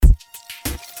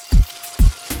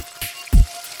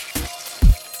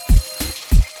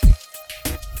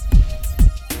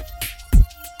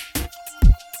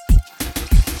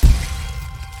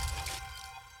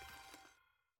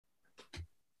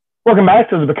Welcome back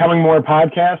to the Becoming More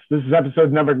podcast. This is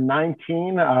episode number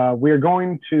 19. We are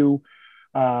going to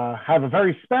have a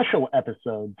very special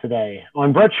episode today.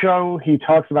 On Brett's show, he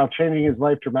talks about changing his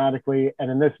life dramatically.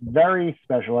 And in this very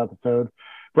special episode,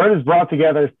 Brett has brought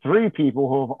together three people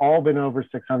who have all been over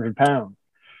 600 pounds.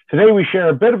 Today, we share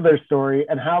a bit of their story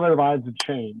and how their lives have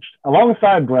changed.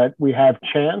 Alongside Brett, we have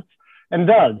Chance and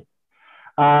Doug.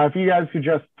 If you guys could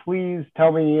just please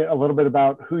tell me a little bit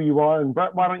about who you are. And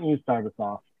Brett, why don't you start us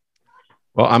off?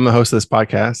 Well, I'm the host of this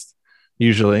podcast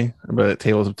usually, but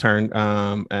tables have turned.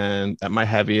 And at my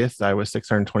heaviest, I was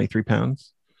 623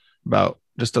 pounds, about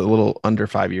just a little under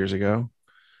 5 years ago.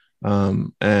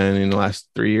 And in the last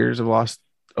 3 years, I've lost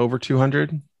over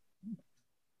 200,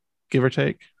 give or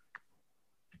take.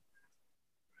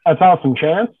 That's awesome,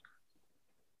 Chance.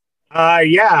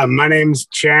 Yeah, my name's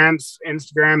Chance.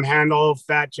 Instagram handle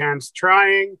Fat Chance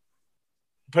Trying.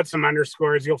 Put some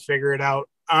underscores, you'll figure it out.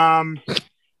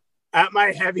 At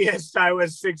my heaviest, I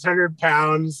was 600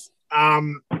 pounds.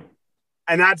 And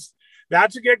that's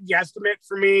a good guesstimate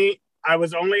for me. I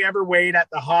was only ever weighed at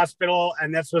the hospital,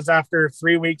 and this was after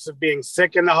 3 weeks of being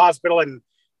sick in the hospital and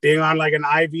being on like an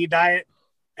IV diet.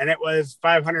 And it was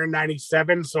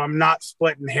 597. So I'm not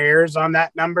splitting hairs on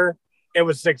that number. It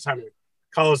was 600.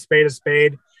 Call a spade a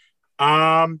spade.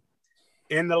 In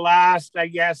the last, I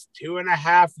guess,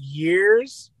 2.5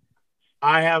 years,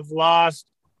 I have lost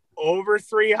over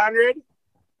 300,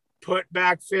 put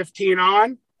back 15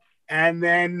 on, and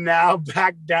then now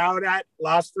back down at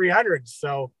lost 300.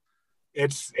 So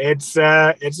it's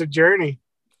a journey.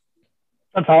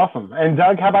 That's awesome. And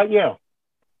Doug, how about you?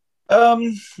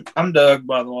 I'm Doug,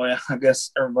 by the way. I guess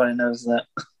everybody knows that.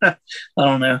 I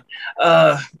don't know.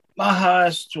 My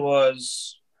highest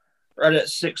was right at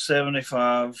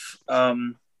 675.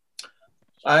 I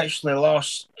actually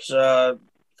lost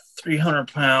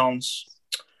 300 pounds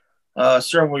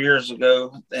several years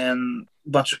ago, and a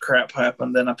bunch of crap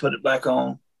happened. Then I put it back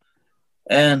on,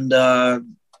 and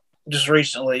just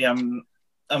recently I'm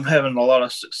having a lot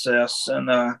of success,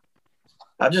 and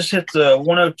I just hit the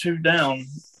 102 down,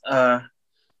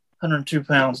 102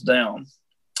 pounds down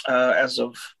as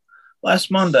of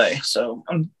last Monday. So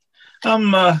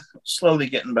I'm slowly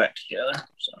getting back together.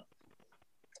 So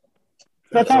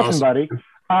that's awesome, buddy.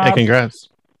 Hey, congrats.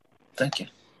 Thank you.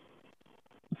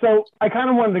 So I kind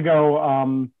of wanted to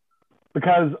go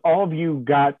because all of you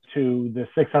got to the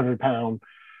 600 pound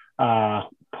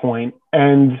point,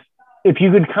 and if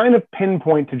you could kind of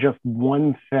pinpoint to just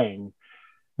one thing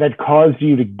that caused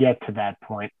you to get to that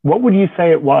point, what would you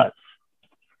say it was?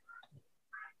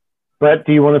 Brett,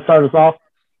 do you want to start us off?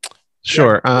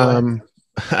 Sure.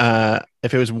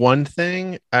 If it was one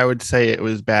thing, I would say it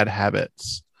was bad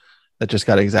habits that just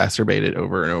got exacerbated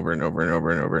over and over and over and over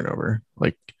and over and over.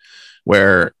 Like,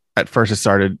 where at first it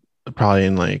started probably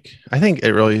in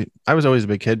I was always a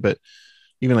big kid, but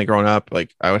even like growing up,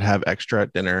 like I would have extra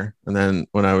at dinner. And then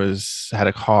when had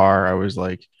a car,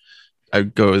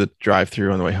 I'd go to the drive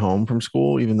through on the way home from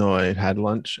school, even though I had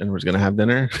lunch and was going to have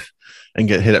dinner and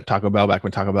get hit up Taco Bell back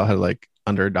when Taco Bell had like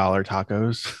under $1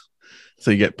 tacos.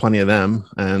 So you get plenty of them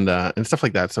and stuff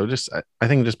like that. So I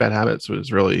think just bad habits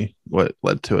was really what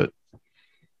led to it.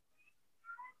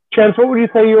 Chance, what would you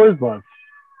say yours was?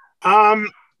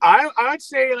 I would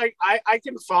say I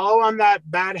can follow on that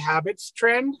bad habits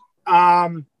trend.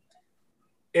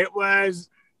 It was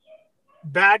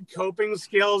bad coping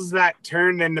skills that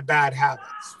turned into bad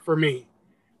habits for me.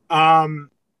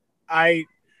 And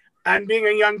being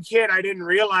a young kid, I didn't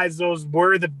realize those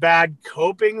were the bad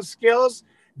coping skills.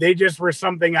 They just were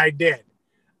something I did.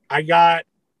 I got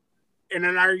in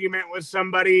an argument with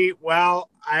somebody.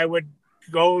 Well, I would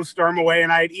go storm away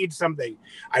and I'd eat something.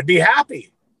 I'd be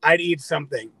happy. I'd eat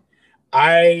something.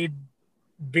 I'd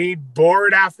be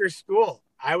bored after school.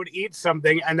 I would eat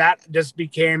something, and that just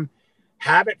became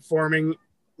habit forming.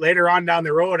 Later on down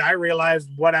the road, I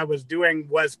realized what I was doing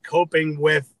was coping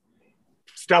with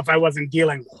stuff I wasn't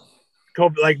dealing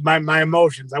with. Like my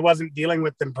emotions. I wasn't dealing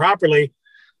with them properly.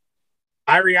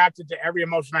 I reacted to every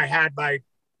emotion I had by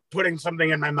putting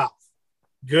something in my mouth,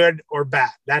 good or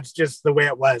bad. That's just the way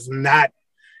it was. And that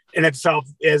in itself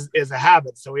is a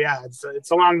habit. So yeah, it's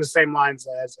along the same lines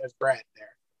as Brett there.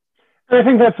 And I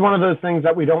think that's one of those things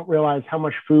that we don't realize how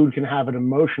much food can have an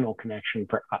emotional connection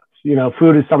for us. You know,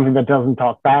 food is something that doesn't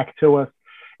talk back to us.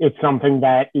 It's something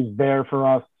that is there for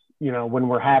us, you know, when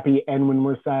we're happy and when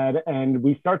we're sad, and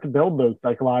we start to build those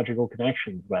psychological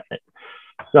connections with it.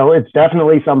 So it's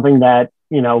definitely something that,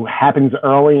 you know, happens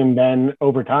early and then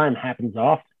over time happens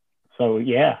often. So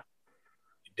yeah.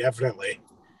 Definitely.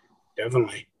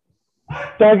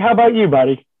 Doug, how about you,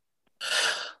 buddy?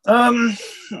 Um,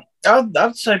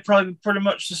 I'd say probably pretty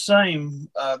much the same.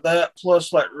 That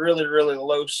plus like really, really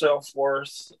low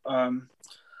self-worth.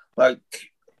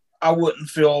 Like I wouldn't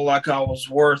feel like I was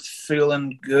worth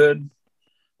feeling good,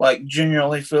 like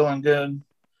genuinely feeling good.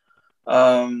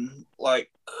 Um,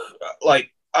 like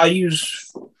like I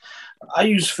use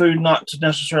food not to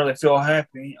necessarily feel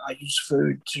happy. I use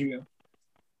food to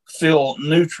feel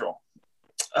neutral.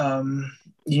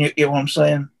 You get what I'm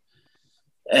saying?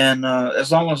 And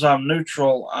as long as I'm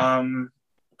neutral, I'm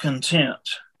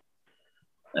content.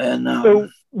 And So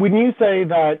when you say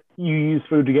that you use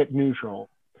food to get neutral,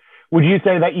 would you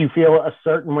say that you feel a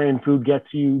certain way and food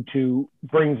gets you to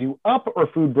brings you up, or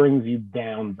food brings you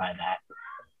down by that?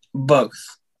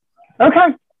 both.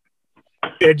 Okay.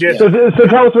 It just So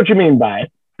tell us what you mean by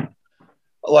it.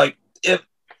 Like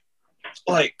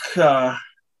like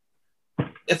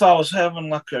if I was having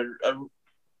like a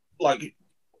like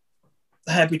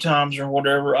happy times or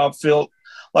whatever, I'd feel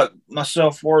like my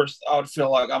self worth. I would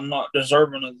feel like I'm not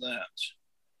deserving of that.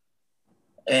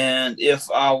 And if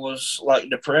I was like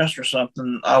depressed or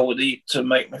something, I would eat to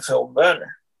make me feel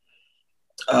better.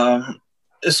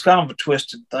 It's kind of a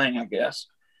twisted thing, I guess.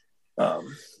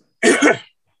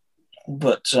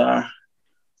 But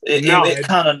it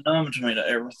kind of numbed me to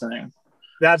everything.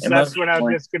 That's what I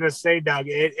was just gonna say, Doug.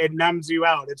 It numbs you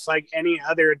out. It's like any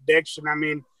other addiction. I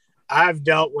mean, I've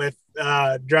dealt with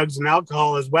drugs and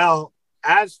alcohol as well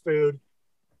as food,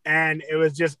 and it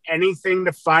was just anything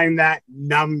to find that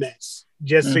numbness,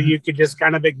 just so you could just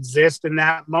kind of exist in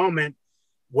that moment,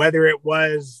 whether it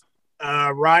was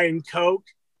rye and Coke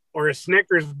or a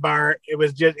Snickers bar. It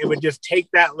would just take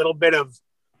that little bit of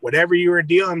whatever you were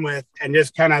dealing with and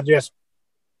just kind of just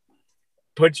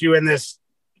put you in this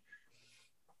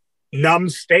numb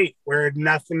state where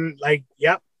nothing, like,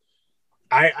 yep,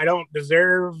 I don't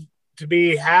deserve to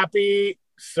be happy,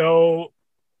 so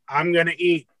I'm gonna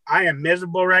eat. I am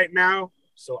miserable right now,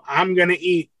 so I'm gonna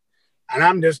eat, and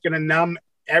I'm just gonna numb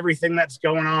everything that's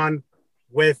going on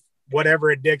with whatever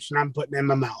addiction I'm putting in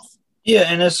my mouth. Yeah,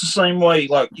 and it's the same way.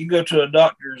 Like you go to a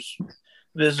doctor's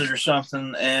visit or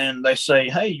something, and they say,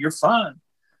 "Hey, you're fine."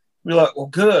 You're like, "Well,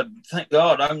 good. Thank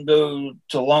God. I can go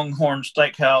to Longhorn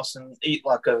Steakhouse and eat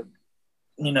like a,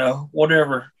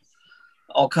 whatever,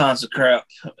 all kinds of crap."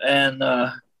 And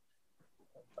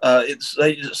they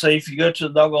say if you go to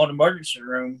the doggone emergency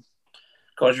room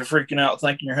because you're freaking out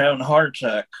thinking you're having a heart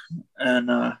attack,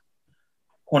 and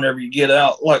whenever you get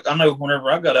out, like I know whenever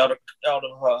I got out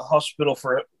of hospital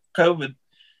for COVID,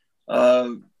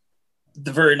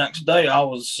 the very next day I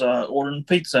was ordering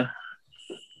pizza.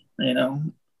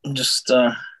 Just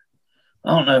I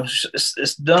don't know.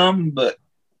 It's dumb, but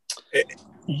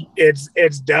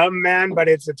it's dumb, man. But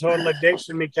it's a total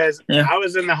addiction because I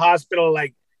was in the hospital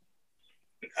like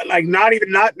not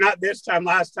this time,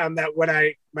 last time that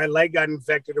when my leg got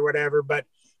infected or whatever, but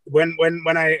when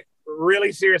I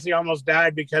really seriously almost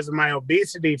died because of my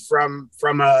obesity from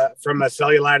a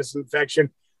cellulitis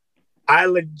infection, I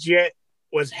legit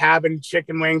was having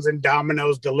chicken wings and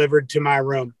Domino's delivered to my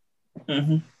room.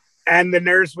 Mm-hmm. And the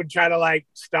nurse would try to like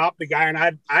stop the guy,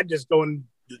 and I'd just go and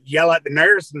yell at the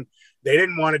nurse, and they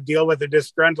didn't want to deal with a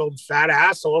disgruntled fat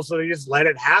asshole, so they just let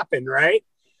it happen, right?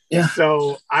 Yeah.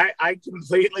 So I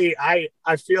completely I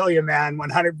feel you, man,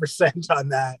 100% on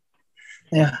that.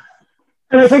 Yeah.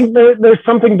 And I think there's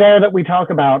something there that we talk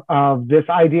about of this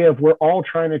idea of we're all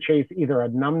trying to chase either a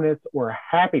numbness or a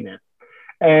happiness.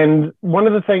 And one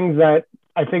of the things that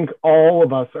I think all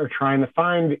of us are trying to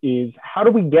find is how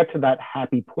do we get to that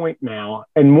happy point now?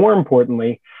 And more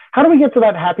importantly, how do we get to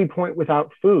that happy point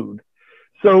without food?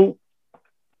 So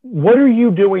what are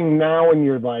you doing now in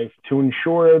your life to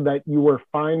ensure that you are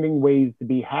finding ways to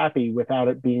be happy without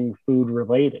it being food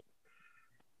related?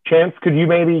 Chance, could you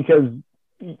maybe, because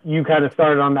you kind of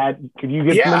started on that, could you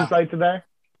give some insight today?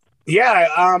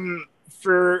 Yeah.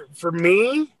 For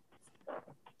me,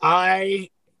 I've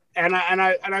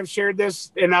shared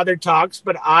this in other talks,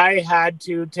 but I had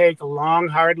to take a long,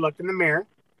 hard look in the mirror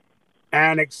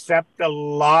and accept a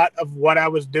lot of what I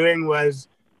was doing was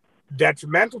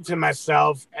detrimental to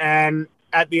myself. And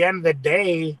at the end of the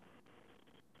day,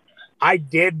 I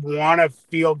did want to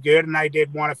feel good and I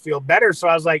did want to feel better. So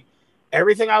I was like,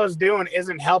 everything I was doing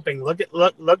isn't helping. Look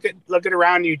at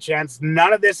around you, Chance.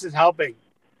 None of this is helping.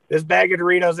 This bag of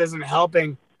Doritos isn't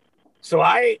helping. So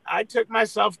I took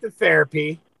myself to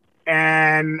therapy.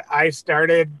 And I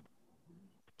started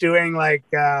doing like,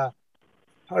 how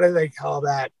do they call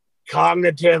that?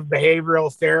 Cognitive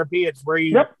behavioral therapy. It's where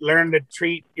you learn to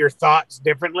treat your thoughts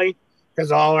differently,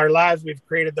 because all our lives we've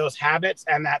created those habits,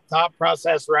 and that thought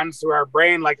process runs through our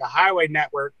brain like a highway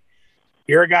network.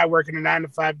 You're a guy working a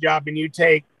 9-to-5 job and you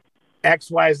take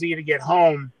XYZ to get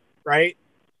home, right?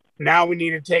 Now we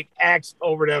need to take X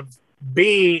over to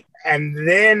B and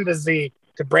then to Z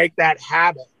to break that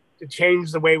habit, to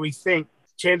change the way we think,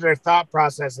 change our thought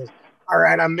processes. All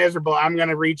right, I'm miserable. I'm going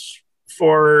to reach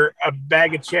for a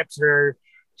bag of chips or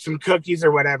some cookies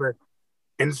or whatever.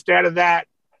 Instead of that,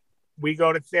 we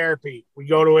go to therapy. We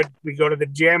go to the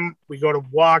gym. We go to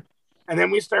walk, and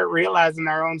then we start realizing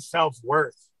our own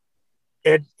self-worth.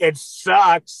 It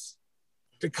sucks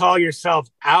to call yourself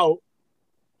out.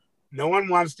 No one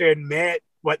wants to admit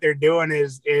what they're doing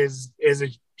is a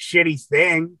shitty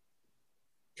thing,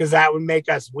 because that would make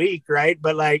us weak, right?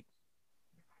 But like,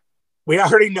 we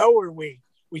already know we're weak.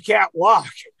 We can't walk.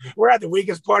 We're at the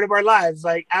weakest part of our lives.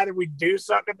 Like, either we do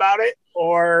something about it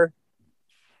or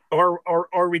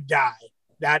we die.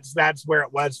 That's where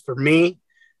it was for me.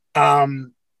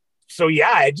 So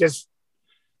yeah,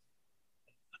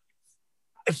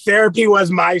 therapy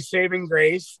was my saving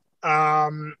grace.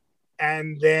 And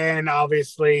then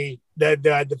obviously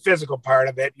the physical part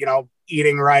of it,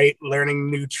 eating right, learning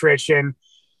nutrition,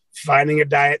 finding a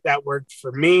diet that worked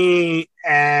for me,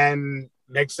 and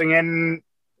mixing in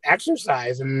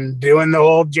exercise and doing the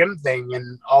whole gym thing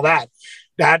and all that.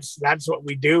 That's what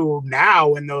we do now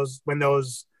when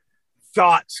those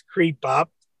thoughts creep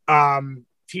up.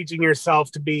 Teaching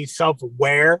yourself to be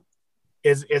self-aware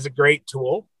is a great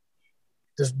tool.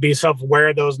 Just be self-aware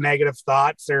of those negative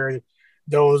thoughts, or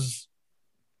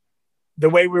the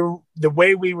way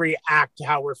we react to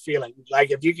how we're feeling.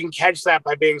 Like, if you can catch that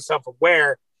by being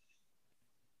self-aware.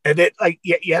 And it, like,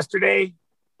 yesterday,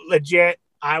 legit,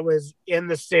 I was in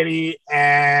the city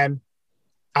and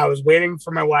I was waiting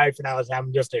for my wife, and I was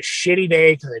having just a shitty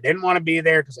day because I didn't want to be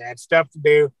there because I had stuff to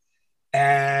do.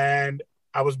 And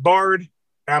I was bored.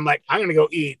 And I'm like, I'm going to go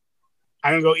eat.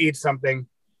 I'm going to go eat something.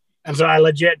 And so I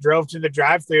legit drove to the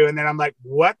drive-thru, and then I'm like,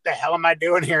 what the hell am I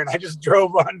doing here? And I just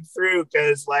drove on through,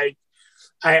 because like,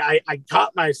 I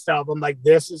caught myself. I'm like,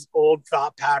 this is old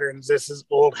thought patterns. This is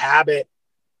old habit.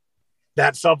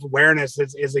 That self-awareness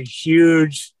is a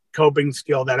huge coping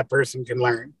skill that a person can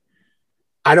learn.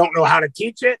 I don't know how to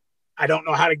teach it. I don't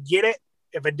know how to get it.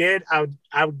 If I did,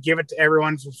 I would give it to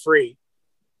everyone for free.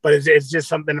 But it's just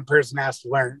something a person has to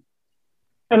learn.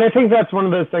 And I think that's one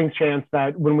of those things, Chance,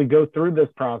 that when we go through this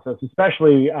process,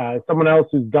 especially someone else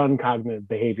who's done cognitive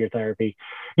behavior therapy,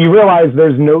 you realize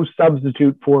there's no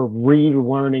substitute for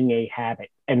relearning a habit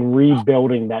and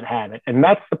rebuilding that habit. And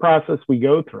that's the process we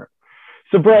go through.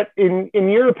 So, Brett, in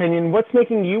your opinion, what's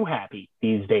making you happy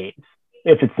these days,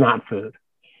 if it's not food?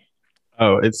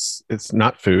 Oh, it's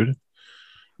not food.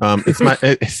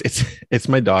 It's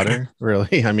my daughter,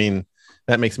 really. I mean,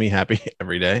 that makes me happy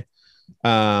every day.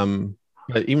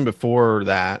 But even before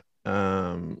that,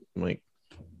 like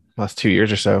last 2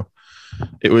 years or so,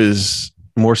 it was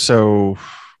more so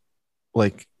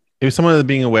like, it was someone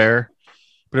being aware,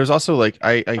 but it was also like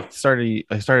I started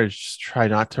to just try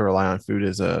not to rely on food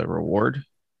as a reward.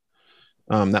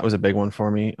 That was a big one for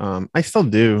me. I still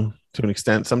do to an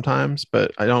extent sometimes,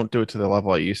 but I don't do it to the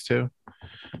level I used to,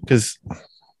 because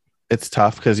it's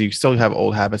tough, because you still have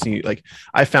old habits. And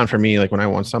I found for me, like, when I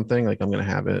want something, like, I'm going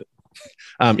to have it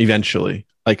eventually.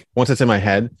 Like, once it's in my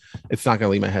head, it's not going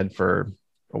to leave my head for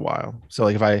a while. So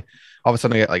like, if I all of a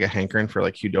sudden I get like a hankering for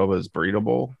like Qdoba's burrito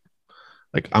bowl,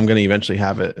 like, I'm going to eventually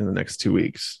have it in the next 2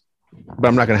 weeks, but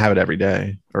I'm not going to have it every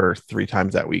day or 3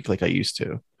 times that week like I used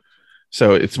to.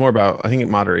 So it's more about, I think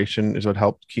moderation is what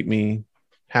helped keep me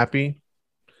happy.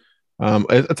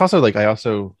 It's also like, I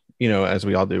also, as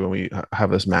we all do when we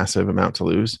have this massive amount to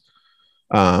lose,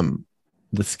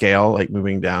 the scale, like,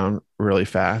 moving down really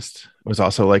fast was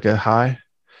also like a high,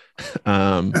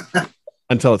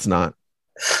 until it's not.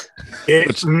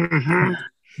 Which,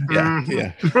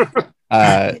 yeah.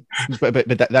 But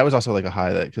that was also like a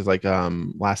high, that because like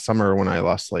last summer when I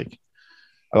lost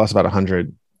about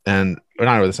 100, and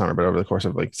not over the summer, but over the course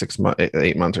of like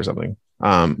 8 months or something.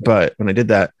 But when I did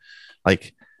that,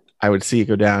 like, I would see it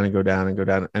go down and go down and go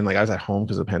down, and like, I was at home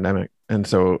because of the pandemic, and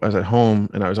so I was at home,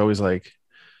 and I was always like,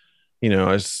 I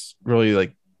was really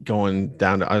like going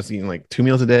down to, I was eating like 2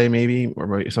 meals a day, maybe, or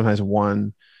maybe sometimes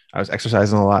 1. I was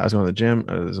exercising a lot. I was going to the gym.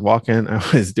 I was walking. I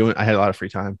had a lot of free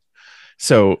time.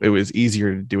 So it was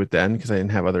easier to do it then, because I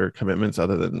didn't have other commitments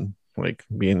other than like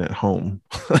being at home.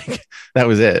 Like, that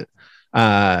was it.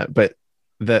 But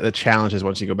the challenge is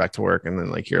once you go back to work, and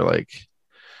then like, you're like,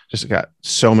 just got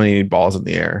so many balls in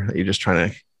the air that you're just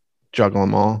trying to juggle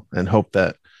them all and hope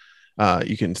that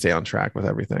you can stay on track with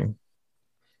everything.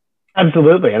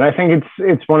 Absolutely. And I think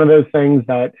it's one of those things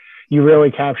that you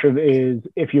really captured, is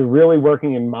if you're really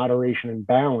working in moderation and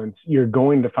balance, you're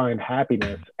going to find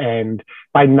happiness. And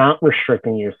by not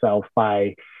restricting yourself,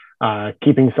 by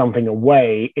keeping something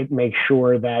away, it makes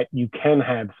sure that you can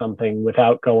have something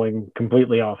without going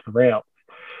completely off the rails.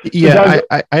 Yeah,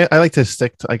 I like to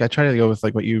stick to, like, I try to go with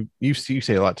like what you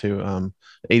say a lot too,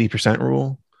 80%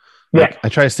 rule. Like, Yeah. I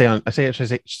try to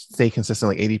stay consistent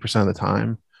like 80% of the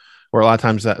time. Or a lot of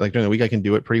times that, like, during the week I can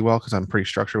do it pretty well because I'm pretty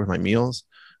structured with my meals,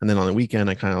 and then on the weekend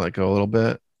I kind of like go a little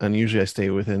bit, and usually I stay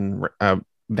within a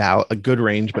good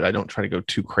range, but I don't try to go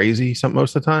too crazy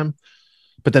most of the time.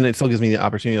 But then it still gives me the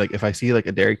opportunity, like if I see like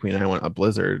a Dairy Queen and I want a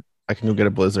Blizzard, I can go get a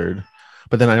Blizzard,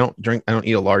 but then I don't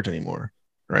eat a large anymore,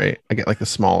 right? I get like the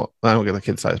small, I don't get the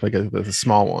kid size, but I get the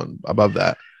small one above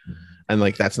that, and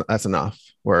like that's enough.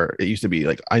 Where it used to be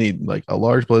like I need like a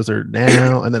large Blizzard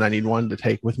now, and then I need one to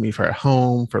take with me for at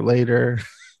home for later.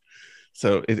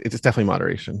 So it's definitely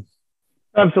moderation.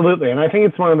 Absolutely. And I think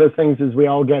it's one of those things as we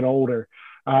all get older,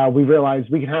 we realize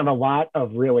we can have a lot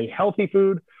of really healthy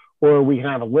food, or we can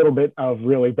have a little bit of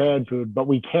really bad food, but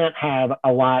we can't have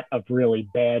a lot of really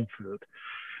bad food.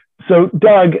 So,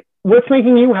 Doug, what's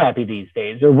making you happy these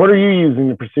days, or what are you using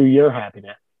to pursue your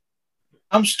happiness?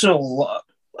 I'm still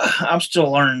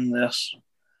learning this.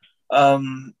 A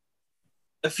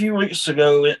few weeks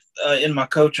ago, in my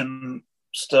coaching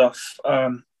stuff,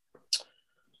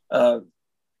 we'd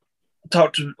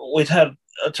had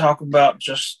a talk about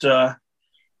just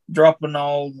dropping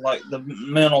all like the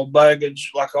mental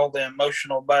baggage, like all the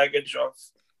emotional baggage of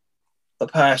the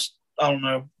past, I don't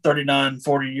know, 39,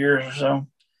 40 years or so.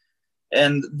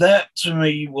 And that to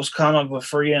me was kind of a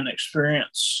freeing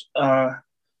experience,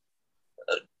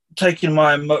 taking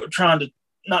trying to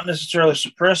not necessarily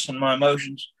suppressing my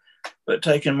emotions, but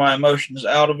taking my emotions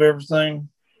out of everything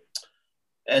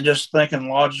and just thinking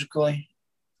logically,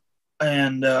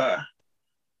 and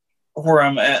where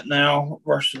I'm at now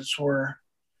versus where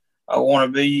I want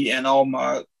to be, and all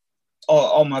my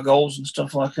goals and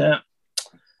stuff like that.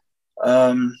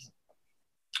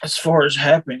 As far as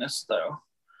happiness though,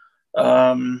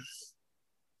 I'm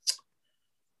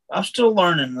still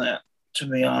learning that, to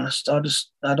be honest. I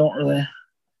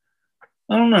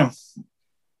don't know.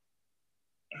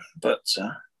 But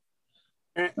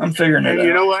I'm figuring it out.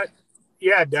 You know what?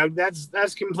 Yeah, Doug,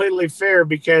 that's completely fair,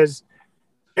 because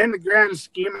in the grand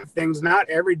scheme of things, not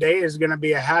every day is going to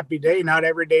be a happy day. Not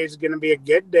every day is going to be a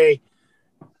good day.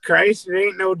 Christ, it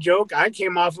ain't no joke. I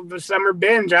came off of a summer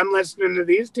binge. I'm listening to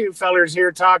these two fellers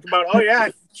here talk about, oh yeah,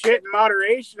 shit in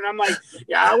moderation. And I'm like,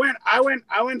 yeah, I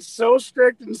went so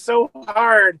strict and so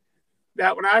hard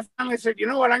that when I finally said, you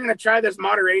know what, I'm going to try this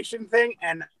moderation thing,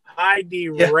 and I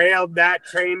derailed that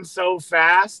train so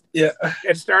fast. Yeah.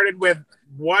 It started with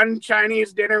one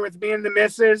Chinese dinner with me and the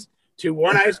missus, to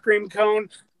one ice cream cone,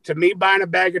 to me buying a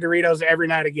bag of Doritos every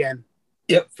night again.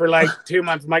 Yep. For like 2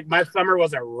 months. Like, my summer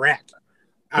was a wreck.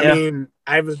 I mean,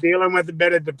 I was dealing with a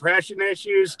bit of depression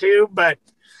issues too, but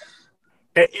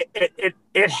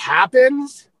it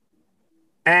happens,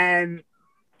 and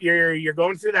you're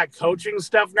going through that coaching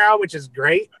stuff now, which is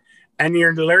great, and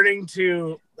you're learning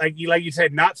to, like you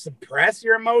said, not suppress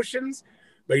your emotions,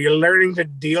 but you're learning to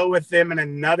deal with them in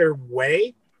another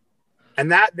way,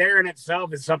 and that there in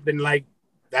itself is something like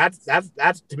that's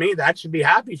to me, that should be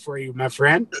happy for you, my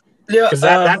friend. Yeah, because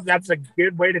that's a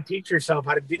good way to teach yourself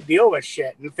how to deal with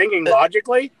shit and thinking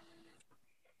logically.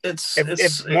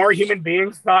 If more human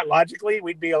beings thought logically,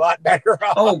 we'd be a lot better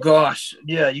off. Oh gosh,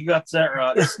 yeah, you got that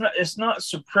right. It's not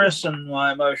suppressing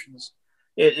my emotions.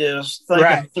 It is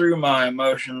thinking through my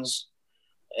emotions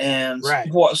and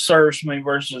what serves me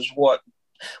versus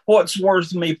what's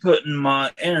worth me putting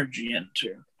my energy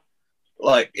into.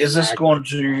 Like, is this going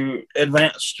to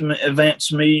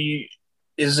advance me?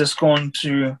 Is this going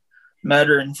to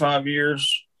matter in 5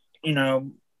 years? You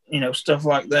know, stuff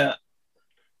like that.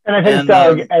 And I think,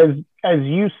 Doug, as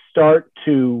you start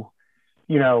to,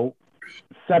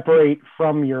 separate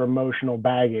from your emotional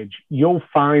baggage, you'll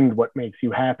find what makes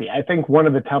you happy. I think one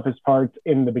of the toughest parts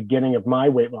in the beginning of my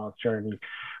weight loss journey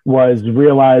was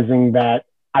realizing that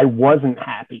I wasn't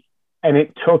happy. And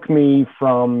it took me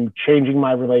from changing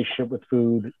my relationship with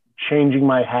food, changing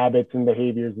my habits and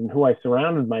behaviors and who I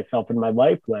surrounded myself in my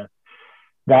life with,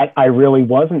 that I really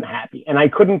wasn't happy. And I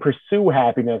couldn't pursue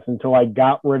happiness until I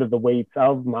got rid of the weights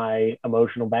of my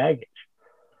emotional baggage.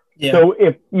 Yeah. So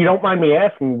if you don't mind me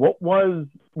asking,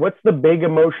 what's the big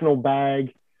emotional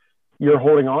bag you're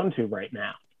holding on to right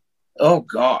now? Oh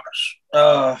gosh.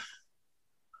 Well,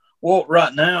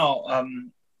 right now,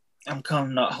 I'm kind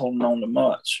of not holding on to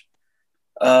much.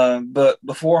 But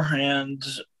beforehand,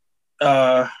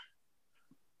 I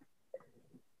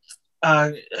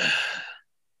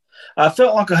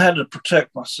felt like I had to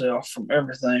protect myself from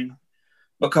everything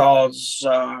because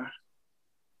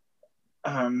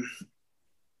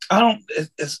I don't.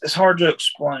 It's hard to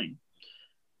explain.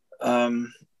 I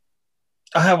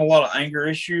have a lot of anger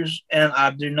issues, and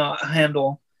I do not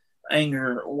handle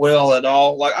anger well at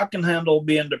all. Like, I can handle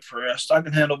being depressed, I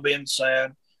can handle being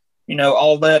sad.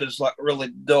 All that is like really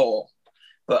dull.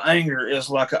 But anger is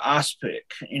like an ice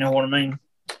pick. You know what I mean?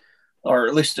 Or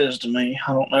at least it is to me.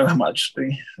 I don't know. It might just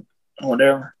be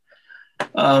whatever.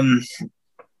 But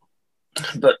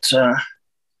I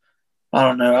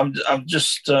don't know. I'm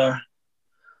just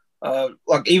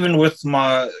like, even with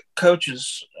my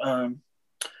coaches,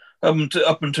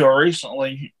 up until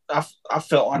recently, I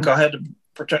felt like I had to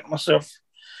protect myself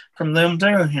from them too.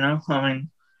 I mean,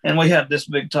 and we had this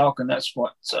big talk, and that's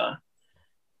what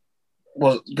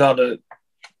got a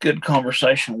good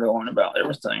conversation going about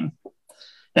everything.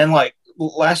 And like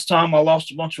last time I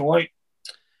lost a bunch of weight,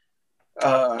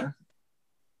 like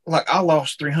I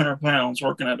lost 300 pounds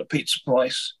working at a pizza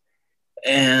place,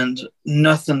 and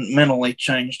nothing mentally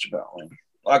changed about me.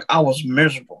 Like, I was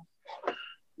miserable, I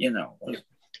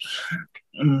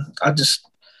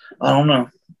don't know.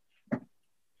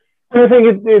 I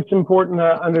think it's important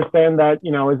to understand that,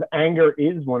 as anger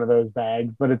is one of those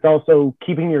bags, but it's also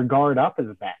keeping your guard up as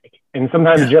a bag. And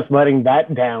sometimes just letting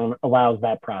that down allows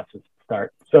that process to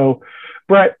start. So,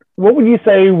 Brett, what would you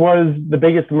say was the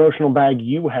biggest emotional bag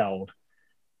you held?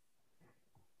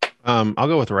 I'll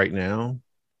go with right now,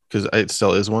 because it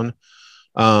still is one.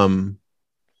 For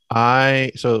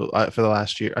the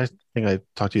last year, I think I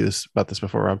talked to you about this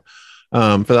before, Rob.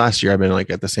 For the last year, I've been like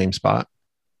at the same spot,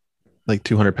 like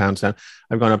 200 pounds down.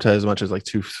 I've gone up to as much as like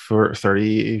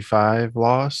 235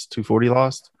 lost, 240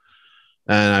 lost,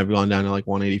 and I've gone down to like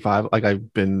 185. Like,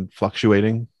 I've been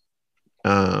fluctuating.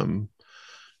 Having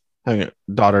a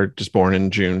daughter just born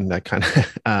in June, that kind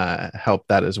of helped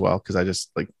that as well, because I just,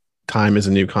 like, time is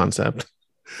a new concept.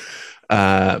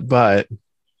 But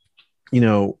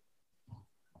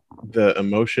the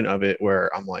emotion of it, where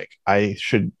I'm like, I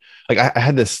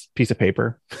had this piece of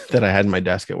paper that I had in my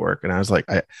desk at work, and I was like,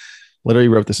 I literally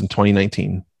wrote this in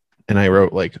 2019, and I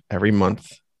wrote like every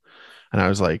month, and I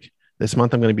was like, this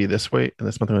month I'm going to be this weight, and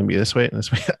this month I'm going to be this weight, and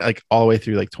this weight, like all the way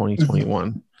through like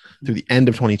 2021 through the end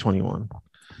of 2021.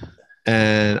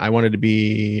 And I wanted to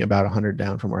be about 100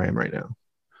 down from where I am right now.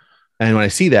 And when I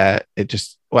see that, I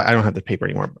don't have the paper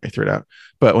anymore. I threw it out.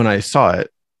 But when I saw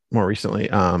it more recently,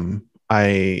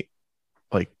 I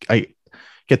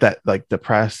get that like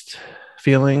depressed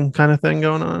feeling kind of thing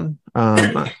going on.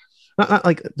 Not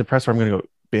like depressed where I'm going to go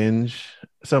binge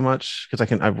so much,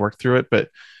 because I've worked through it, but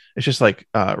it's just like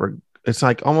it's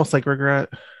like almost like regret.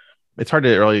 It's hard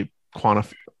to really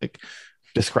quantify, like,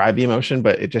 describe the emotion,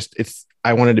 but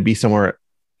I wanted to be somewhere.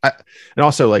 And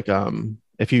also, like,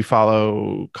 if you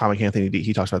follow Comic Anthony D,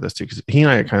 he talks about this too, because he and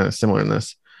I are kind of similar in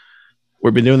this.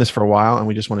 We've been doing this for a while, and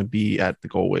we just want to be at the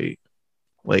goal weight,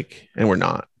 like, and we're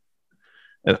not.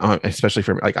 And especially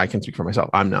for, like, I can speak for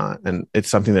myself, I'm not, and it's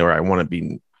something that where I want to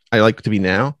be. I like to be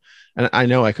now, and I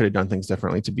know I could have done things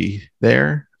differently to be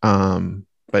there, but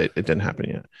it didn't happen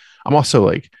yet. I'm also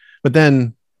like, but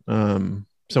then someone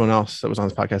else that was on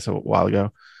this podcast a while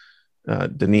ago,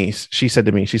 Denise, she said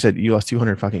to me, you lost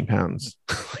 200 fucking pounds.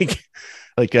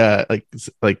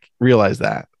 like realize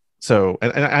that. So,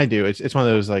 and I do, it's one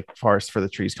of those like forest for the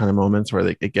trees kind of moments where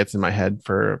it gets in my head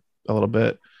for a little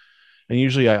bit. And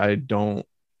usually I don't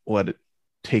let it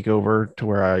take over to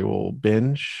where I will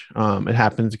binge. It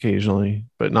happens occasionally,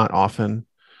 but not often.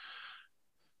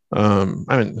 I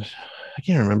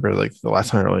can't remember like the last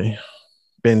time I really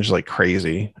binge like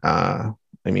crazy.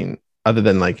 Other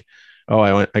than like, we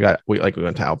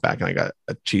went to Outback and I got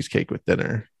a cheesecake with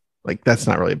dinner. Like, that's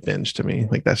not really a binge to me.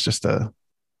 Like, that's just a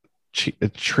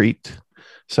treat.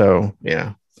 So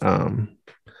yeah.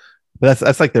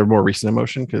 That's like their more recent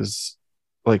emotion, because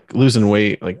like losing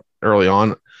weight, like early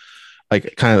on,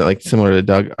 like kind of like similar to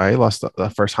Doug, I lost the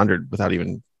first 100 without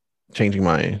even changing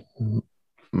my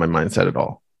mindset at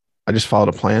all. I just followed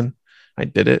a plan. I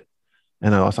did it,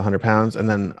 and I lost 100 pounds, and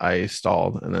then I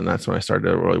stalled. And then that's when I started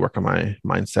to really work on my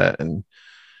mindset and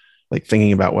like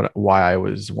thinking about why I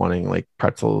was wanting like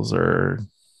pretzels or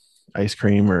ice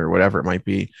cream or whatever it might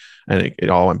be. And it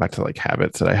all went back to like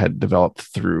habits that I had developed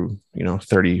through,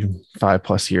 35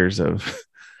 plus years of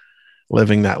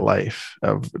living that life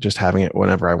of just having it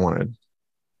whenever I wanted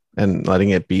and letting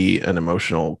it be an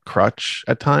emotional crutch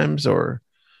at times, or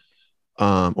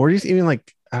just even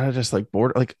like, I was just like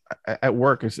bored. Like at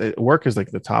work, work is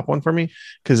like the top one for me.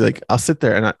 Cause like I'll sit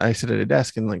there and I sit at a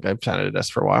desk, and like I've sat at a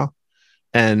desk for a while,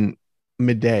 and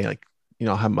midday, like,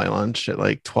 I'll have my lunch at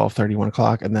like 12:30, 1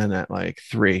 o'clock. And then at like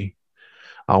 3,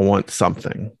 I'll want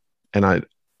something. And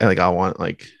I'll want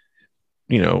like,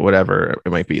 whatever it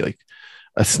might be. Like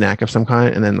a snack of some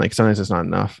kind, and then like sometimes it's not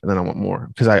enough, and then I want more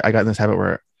because I got in this habit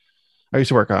where I used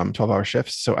to work 12-hour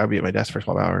shifts, so I'd be at my desk for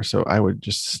 12 hours, so I would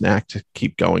just snack to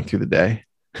keep going through the day.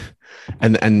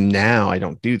 And now I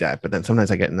don't do that, but then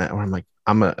sometimes I get in that where like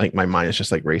my mind is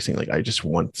just like racing, like I just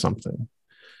want something,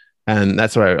 and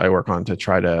that's what I work on to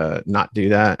try to not do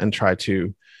that and try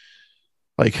to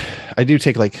like I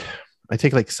take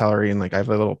like celery, and like I have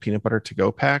a little peanut butter to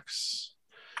go packs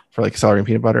for like celery and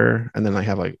peanut butter, and then I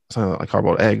have like something like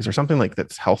hard-boiled eggs or something like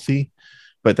that's healthy,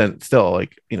 but then still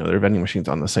like there are vending machines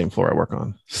on the same floor I work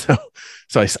on, so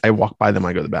I walk by them when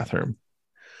I go to the bathroom,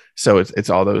 so it's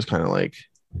all those kind of like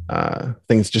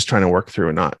things just trying to work through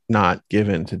and not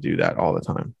given to do that all the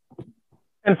time.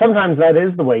 And sometimes that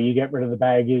is the way you get rid of the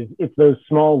bag, is it's those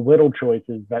small little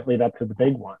choices that lead up to the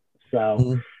big one.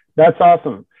 So that's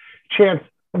awesome. Chance,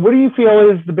 what do you feel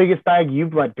is the biggest bag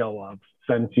you've let go of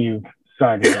since you've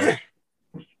started it?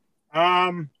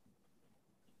 I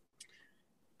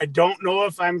don't know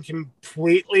if I'm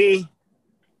completely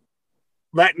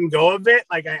letting go of it.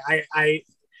 Like I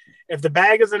if the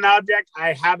bag is an object,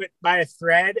 I have it by a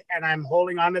thread and I'm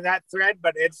holding onto that thread,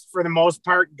 but it's for the most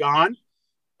part gone.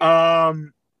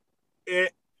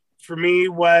 It for me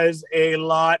was a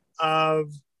lot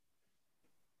of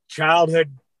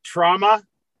childhood trauma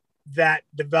that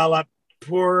developed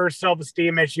poor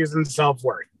self-esteem issues and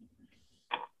self-worth.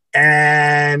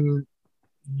 And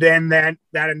then that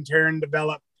in turn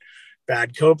developed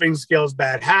bad coping skills,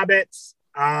 bad habits,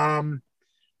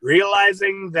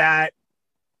 realizing that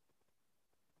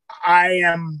I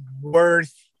am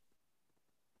worth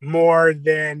more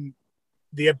than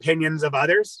the opinions of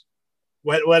others.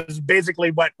 What was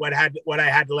basically what I had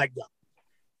to let go.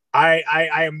 I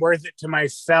am worth it to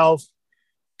myself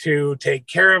to take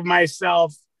care of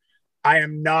myself. I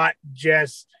am not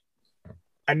just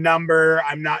a number.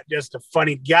 I'm not just a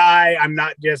funny guy. I'm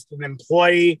not just an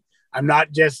employee. I'm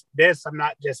not just this. I'm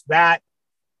not just that.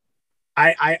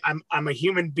 I'm a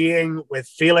human being with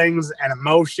feelings and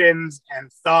emotions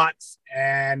and thoughts,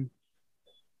 and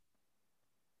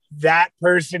that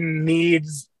person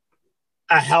needs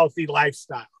a healthy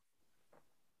lifestyle.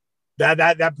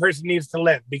 That person needs to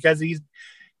live because he's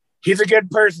a good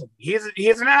person. He's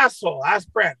an asshole. Ask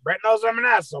Brent. Brent knows I'm an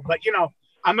asshole, but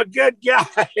I'm a good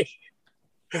guy.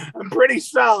 I'm pretty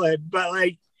solid, but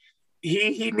like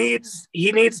he needs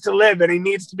to live, and he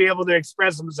needs to be able to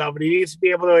express himself, and he needs to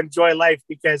be able to enjoy life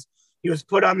because he was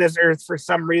put on this earth for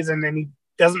some reason, and he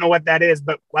doesn't know what that is.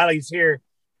 But while he's here,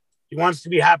 he wants to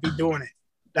be happy doing it.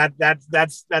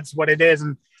 That's what it is.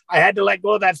 And I had to let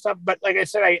go of that stuff. But like I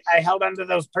said, I held onto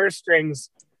those purse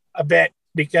strings a bit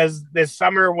because this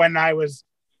summer when I was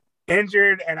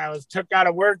injured and I was took out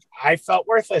of work, I felt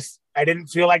worthless. I didn't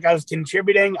feel like I was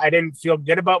contributing. I didn't feel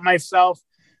good about myself.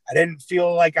 I didn't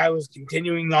feel like I was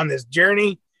continuing on this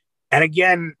journey. And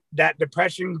again, that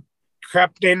depression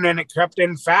crept in, and it crept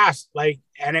in fast.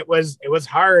 And it was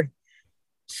hard.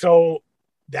 So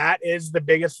that is the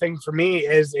biggest thing for me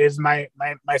is my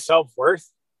self-worth.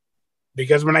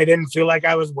 Because when I didn't feel like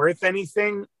I was worth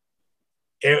anything,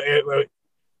 it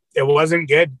wasn't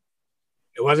good.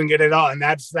 It wasn't good at all. And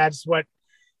that's what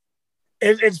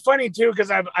it's funny too,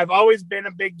 because I've always been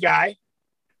a big guy,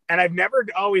 and I've never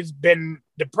always been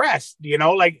depressed.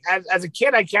 Like as a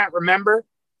kid, I can't remember.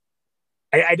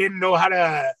 I didn't know how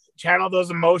to channel those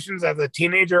emotions as a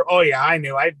teenager. Oh yeah, I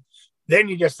knew. Then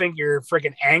you just think you're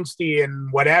freaking angsty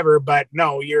and whatever, but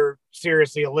no, you're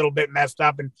seriously a little bit messed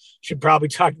up and should probably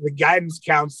talk to the guidance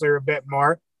counselor a bit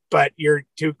more, but you're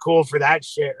too cool for that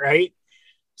shit, right?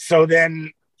 So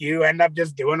then you end up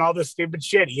just doing all this stupid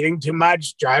shit, eating too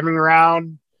much, driving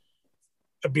around,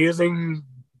 abusing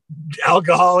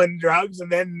alcohol and drugs,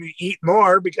 and then eat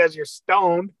more because you're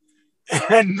stoned.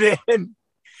 And then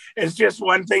it's just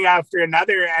one thing after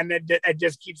another, and it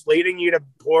just keeps leading you to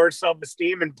poor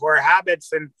self-esteem and poor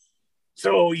habits. And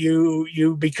so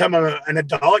you become an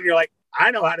adult, and you're like,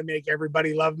 I know how to make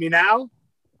everybody love me now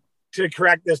to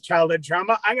correct this childhood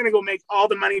trauma. I'm going to go make all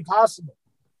the money possible.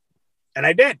 And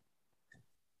I did.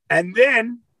 And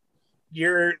then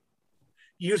you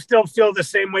still feel the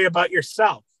same way about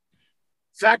yourself.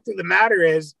 Fact of the matter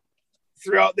is,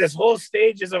 throughout this whole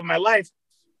stages of my life,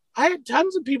 I had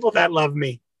tons of people that love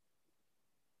me.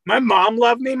 My mom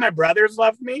loved me. My brothers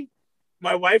loved me.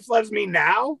 My wife loves me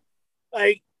now.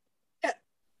 And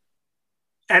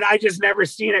I just never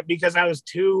seen it because I was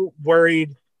too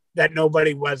worried that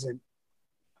nobody wasn't.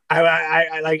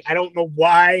 I don't know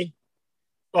why.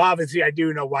 Well, obviously I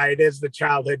do know why. It is the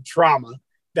childhood trauma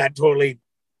that totally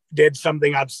did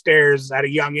something upstairs at a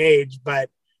young age, but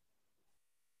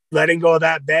letting go of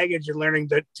that baggage and learning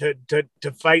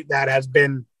to fight that has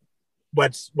been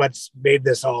what's made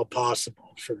this all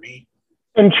possible for me.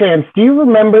 And Chance, do you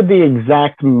remember the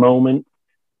exact moment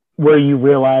where you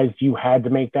realized you had to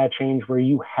make that change, where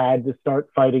you had to start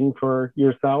fighting for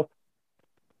yourself?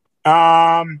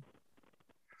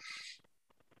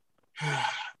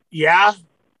 Yeah.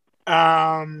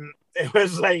 It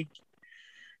was like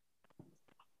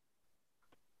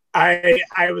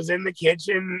I was in the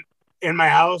kitchen in my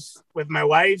house with my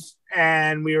wife,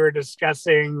 and we were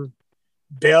discussing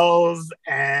bills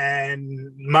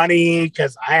and money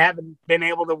because I haven't been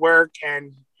able to work,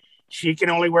 and she can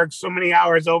only work so many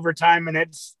hours overtime, and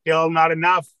it's still not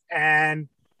enough. And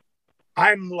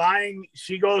I'm lying.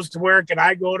 She goes to work, and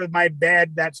I go to my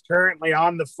bed that's currently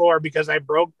on the floor because I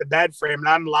broke the bed frame, and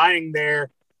I'm lying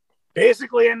there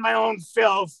basically in my own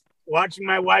filth, watching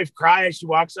my wife cry as she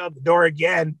walks out the door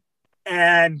again.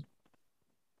 And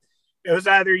it was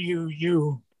either you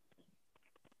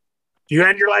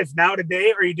end your life now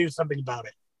today, or you do something about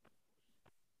it.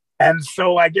 And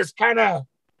so I just kind of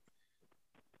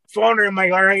phoned her. I'm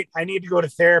like, all right, I need to go to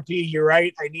therapy. You're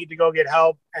right. I need to go get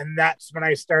help. And that's when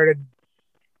I started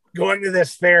going to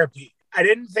this therapy. I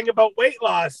didn't think about weight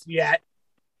loss yet.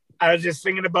 I was just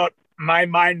thinking about my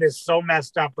mind is so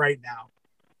messed up right now.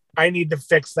 I need to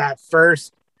fix that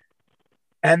first.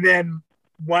 And then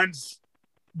once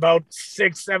about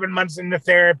 6-7 months into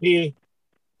therapy,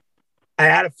 I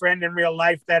had a friend in real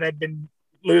life that had been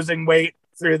losing weight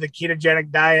through the ketogenic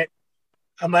diet.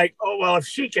 I'm like, oh, well, if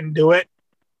she can do it,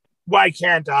 why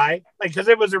can't I? Like, because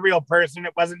it was a real person.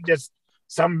 It wasn't just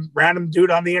some random dude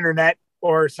on the internet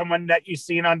or someone that you've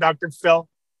seen on Dr. Phil.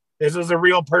 This was a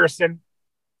real person.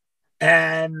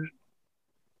 And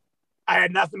I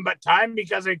had nothing but time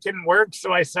because I couldn't work.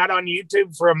 So I sat on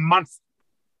YouTube for a month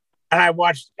and I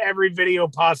watched every video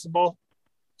possible,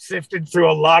 sifted through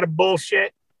a lot of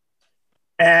bullshit.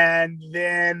 And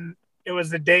then it was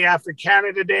the day after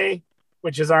Canada Day,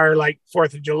 which is our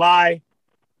 4th of July.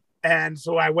 And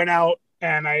so I went out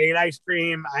and I ate ice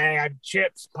cream. I had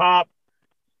chips, pop,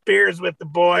 beers with the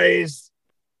boys,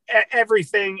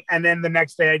 everything. And then the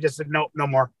next day I just said, nope, no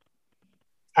more.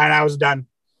 And I was done.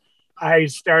 I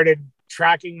started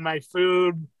tracking my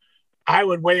food. I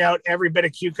would weigh out every bit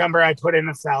of cucumber I put in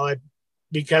a salad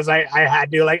because I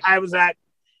had to. I was at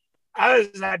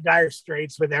dire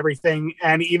straits with everything.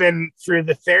 And even through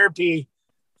the therapy,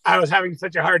 I was having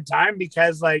such a hard time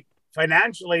because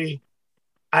financially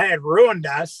I had ruined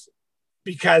us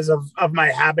because of my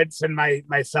habits and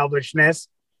my selfishness.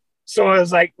 So I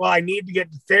was like, well, I need to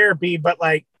get to therapy, but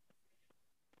I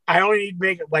only need to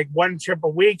make it one trip a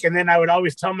week. And then I would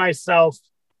always tell myself,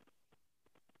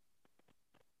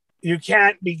 you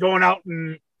can't be going out,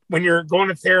 and when you're going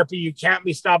to therapy, you can't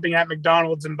be stopping at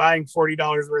McDonald's and buying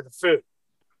 $40 worth of food.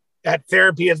 That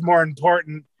therapy is more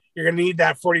important. You're going to need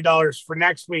that $40 for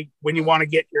next week when you want to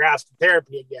get your ass to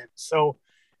therapy again. So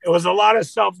it was a lot of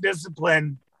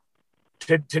self-discipline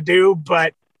to do,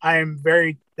 but I am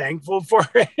very thankful for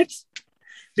it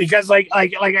because like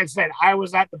I said, I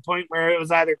was at the point where it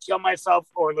was either kill myself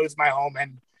or lose my home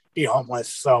and be homeless.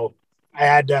 So I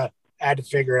had to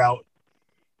figure it out.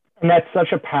 And that's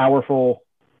such a powerful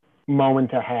moment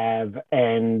to have.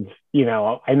 And,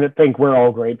 I think we're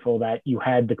all grateful that you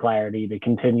had the clarity to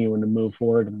continue and to move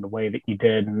forward in the way that you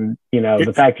did. And,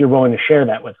 the fact you're willing to share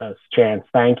that with us, Chance,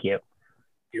 thank you.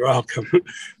 You're welcome.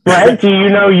 Right? Do you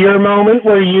know your moment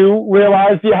where you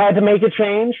realized you had to make a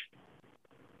change?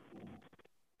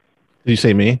 Did you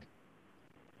say me?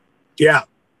 Yeah.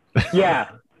 Yeah.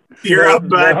 You're up,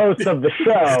 bud. The host of the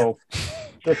show,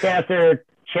 just after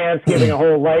Chance giving a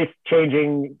whole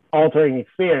life-changing, altering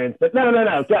experience. But no,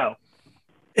 go.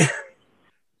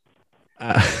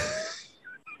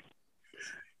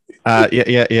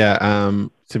 Yeah.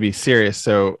 To be serious,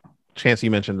 so Chance,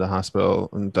 you mentioned the hospital,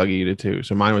 and Dougie, you did too.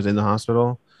 So mine was in the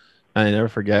hospital, and I never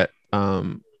forget.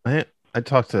 I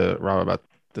talked to Rob about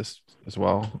this as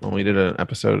well when we did an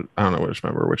episode. I don't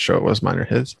remember which show it was, mine or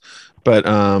his, but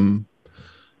I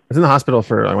was in the hospital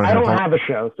for. I don't have a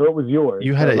show, so it was yours.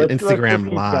 You had an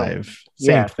Instagram live,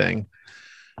 same thing.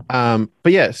 But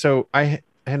yeah, so I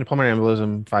had a pulmonary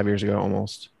embolism 5 years ago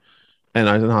almost, and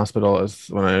I was in the hospital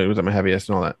when I was at my heaviest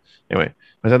and all that. Anyway,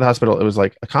 when I was at the hospital, it was a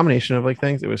combination of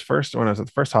things. It was first when I was at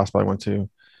the first hospital I went to,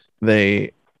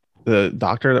 the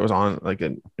doctor that was on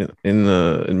in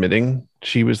the admitting,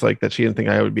 she was like that she didn't think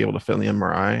I would be able to fit in the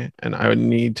MRI, and I would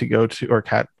need to go to or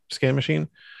CAT scan machine.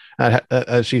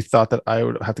 She thought that I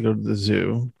would have to go to the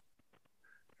zoo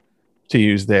to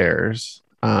use theirs,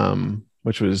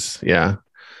 which was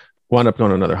wound up going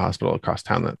to another hospital across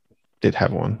town that did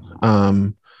have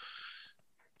one.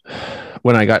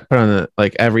 when I got put on the,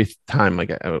 like every time,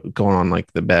 like going on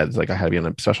like the beds, like I had to be on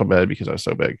a special bed because I was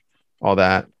so big. All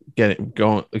that getting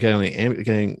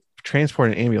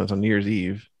transported an ambulance on New Year's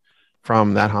Eve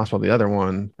from that hospital to the other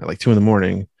one at like 2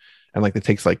 a.m, and like it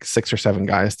takes like 6 or 7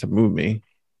 guys to move me.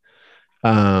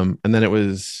 And then it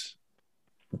was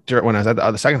when I was at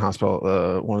the second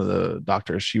hospital, one of the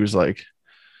doctors, she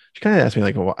kind of asked me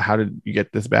like, well, how did you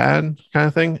get this bad, kind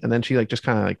of thing. And then she like just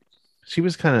kind of like, she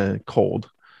was kind of cold,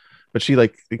 but she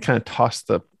like kind of tossed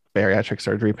the bariatric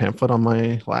surgery pamphlet on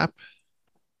my lap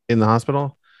in the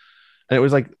hospital. And it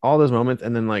was like all those moments.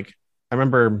 And then like, I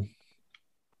remember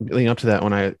leading up to that,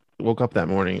 when I woke up that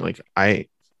morning, like I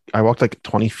walked like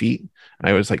 20 feet and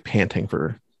I was like panting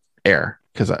for air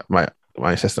because my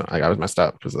system, like I was messed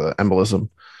up because of the embolism.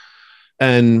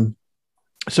 And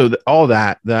so all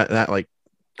that like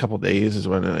couple of days is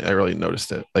when I really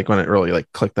noticed it. Like when it really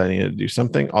like clicked that I needed to do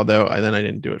something. Although I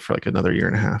didn't do it for like another year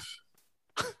and a half.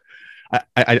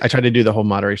 I tried to do the whole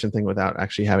moderation thing without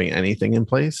actually having anything in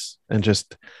place, and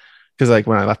just because like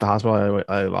when I left the hospital,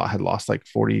 I had lost like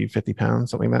 40-50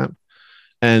 pounds, something like that.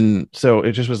 And so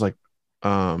it just was like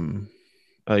a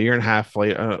year and a half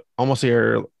later, almost a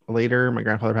year later, my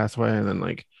grandfather passed away, and then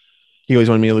like he always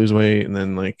wanted me to lose weight, and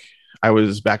then like I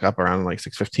was back up around like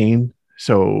 615.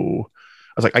 So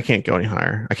I was like, I can't go any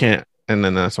higher. I can't. And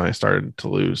then that's when I started to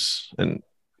lose and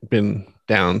been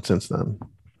down since then.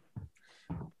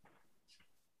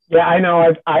 Yeah, I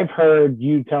know. I've heard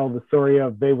you tell the story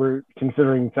of they were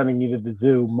considering sending you to the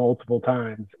zoo multiple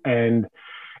times, and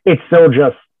it's still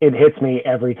just, it hits me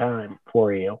every time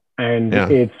for you. And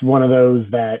It's one of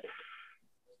those that,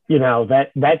 you know,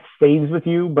 that stays with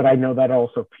you, but I know that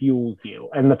also fuels you.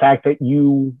 And the fact that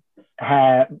you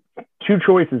had 2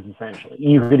 choices, essentially.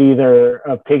 You could either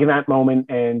have taken that moment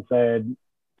and said,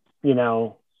 you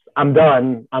know, I'm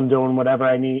done. I'm doing whatever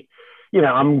I need. You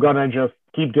know, I'm going to just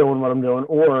keep doing what I'm doing.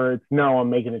 Or it's, no,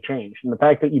 I'm making a change. And the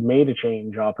fact that you made a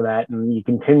change off of that and you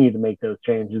continue to make those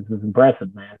changes is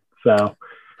impressive, man. So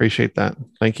appreciate that.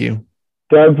 Thank you.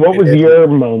 Doug, what was your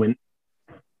moment?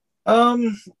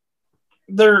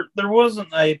 There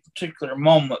wasn't a particular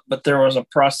moment, but there was a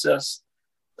process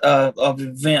of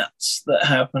events that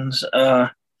happened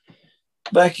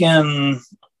back in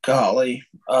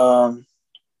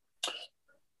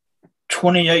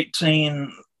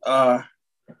 2018.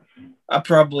 I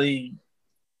probably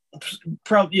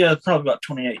about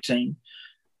 2018.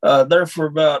 There for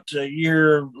about a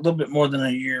year, a little bit more than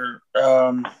a year.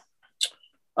 I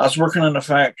was working in a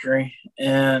factory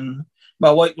and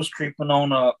my weight was creeping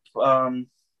on up. I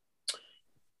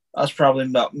was probably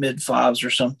about mid-5s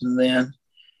or something then.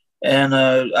 And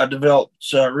I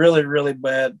developed really, really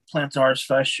bad plantar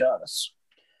fasciitis.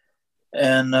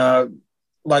 And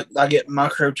like I get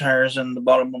micro tears in the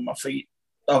bottom of my feet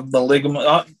of the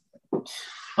ligament.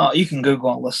 You can Google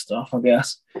all this stuff, I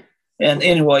guess. And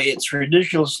anyway, it's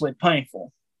ridiculously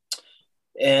painful.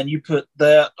 And you put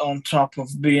that on top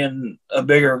of being a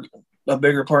bigger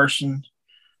person,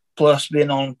 plus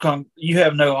being on you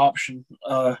have no option.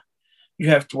 You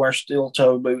have to wear steel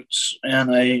toe boots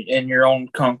and you're on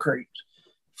concrete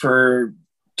for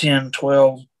 10,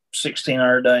 12,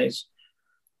 16-hour days.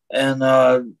 And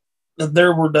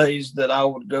there were days that I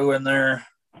would go in there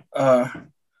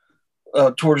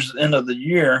towards the end of the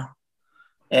year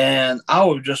and I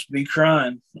would just be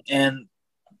crying. And,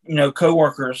 you know,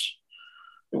 coworkers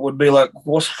would be like,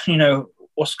 what's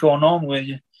going on with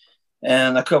you?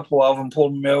 And a couple of them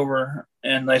pulled me over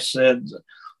and they said,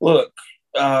 look,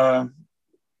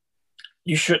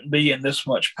 you shouldn't be in this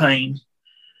much pain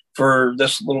for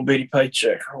this little bitty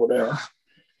paycheck or whatever,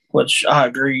 which I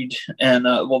agreed. And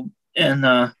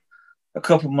a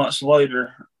couple months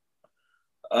later,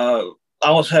 I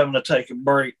was having to take a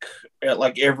break at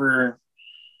like every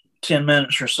 10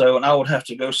 minutes or so, and I would have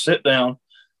to go sit down,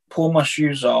 pull my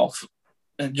shoes off,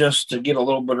 and just to get a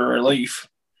little bit of relief.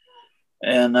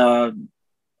 And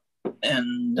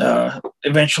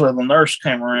eventually the nurse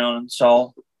came around and saw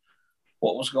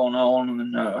what was going on,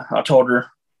 and I told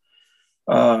her,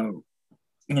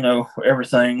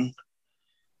 everything,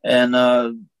 and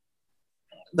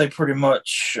they pretty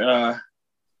much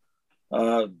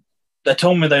they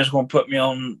told me they was going to put me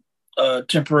on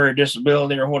temporary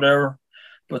disability or whatever,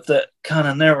 but that kind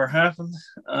of never happened.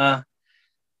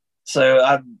 So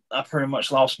I pretty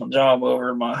much lost my job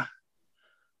over my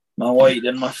weight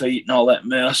and my feet and all that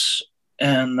mess.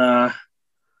 And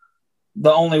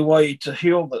the only way to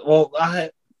heal that, well, I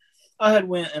had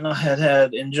went and I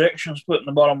had injections put in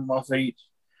the bottom of my feet,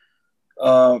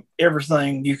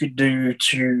 everything you could do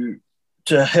to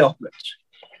help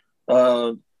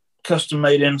it, custom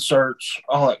made inserts,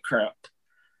 all that crap.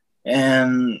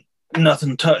 And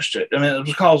nothing touched it. I mean, it was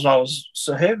because I was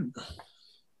so heavy.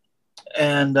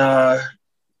 And, the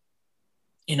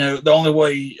only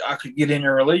way I could get any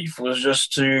relief was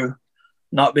just to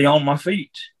not be on my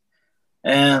feet.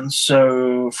 And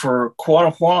so for quite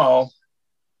a while,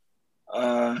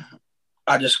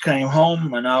 I just came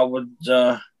home and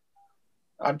I'd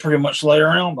pretty much lay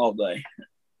around all day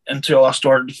until I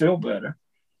started to feel better.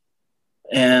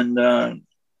 And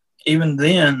even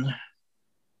then,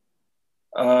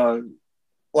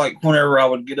 like whenever I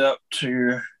would get up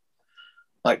to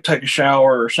like take a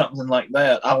shower or something like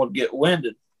that, I would get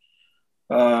winded.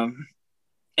 And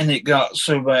it got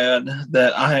so bad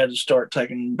that I had to start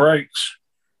taking breaks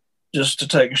just to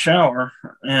take a shower.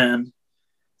 And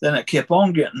then it kept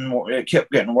on getting more, it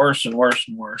kept getting worse and worse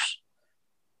and worse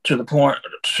to the point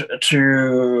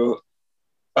to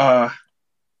I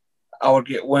would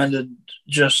get winded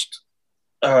just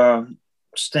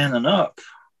standing up.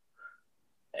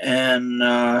 And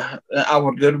I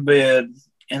would go to bed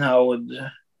and I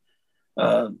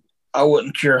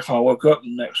wouldn't care if I woke up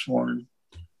the next morning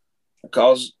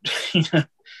because, it's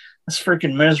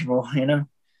freaking miserable, And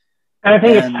I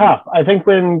think it's tough. I think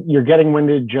when you're getting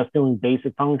winded just doing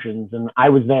basic functions, and I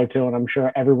was there too, and I'm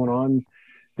sure everyone on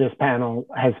this panel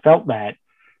has felt that,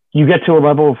 you get to a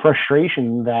level of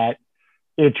frustration that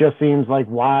it just seems like,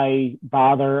 why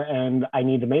bother? And I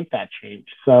need to make that change.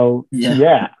 So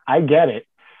yeah, I get it.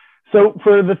 So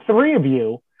for the three of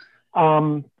you,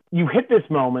 you hit this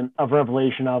moment of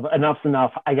revelation of enough's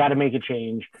enough. I got to make a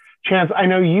change. Chance, I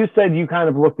know you said you kind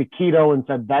of looked at keto and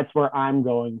said, that's where I'm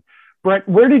going. Brett,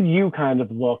 where did you kind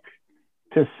of look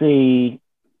to see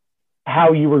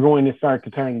how you were going to start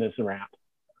to turn this around?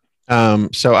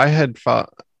 So I'd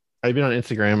been on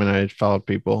Instagram and I had followed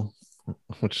people,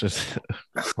 which is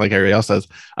like everybody else does.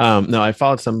 No, I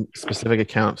followed some specific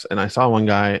accounts and I saw one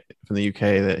guy from the UK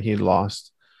that he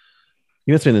must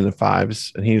have been in the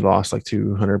fives and he lost like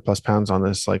 200 plus pounds on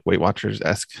this like Weight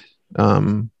Watchers-esque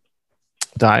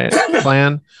diet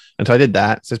plan. And so I did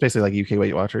that. So it's basically like UK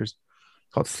Weight Watchers,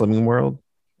 called Slimming World.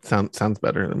 Sounds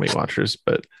better than Weight Watchers,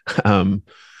 but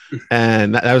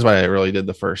and that was why I really did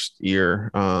the first year.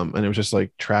 And it was just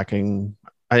like tracking.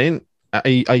 You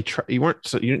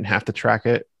didn't have to track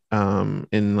it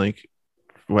in like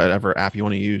whatever app you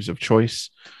want to use of choice,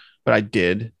 but I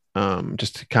did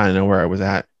just to kind of know where I was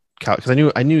at, because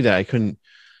I knew that I couldn't,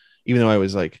 even though I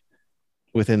was like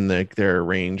within their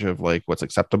range of like what's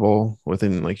acceptable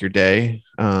within like your day.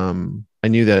 I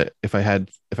knew that if I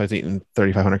was eating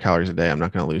 3,500 calories a day, I'm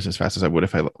not going to lose as fast as I would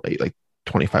if I ate like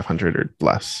 2,500 or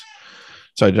less.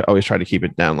 So I always try to keep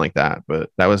it down like that.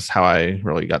 But that was how I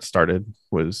really got started,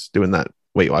 was doing that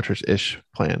Weight Watchers-ish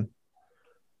plan.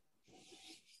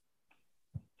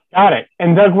 Got it.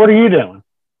 And Doug, what are you doing?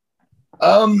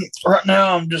 Right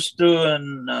now I'm just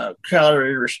doing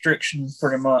calorie restriction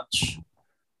pretty much.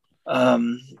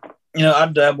 I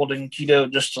dabbled in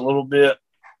keto just a little bit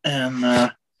and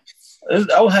I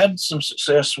had some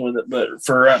success with it, but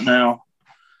for right now,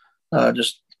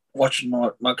 just watching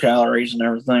my calories and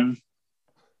everything.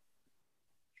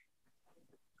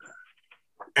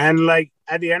 And like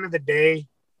at the end of the day,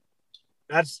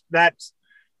 that's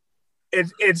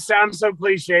it sounds so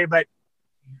cliche, but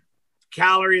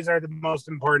calories are the most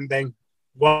important thing.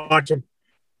 Watching.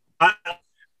 I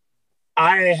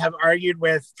have argued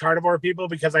with carnivore people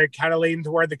because I kind of lean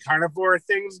toward the carnivore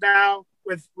things now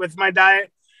with my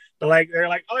diet. But like, they're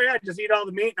like, oh yeah, just eat all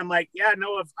the meat. And I'm like, yeah,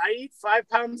 no, if I eat 5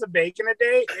 pounds of bacon a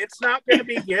day, it's not going to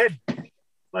be good.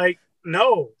 Like,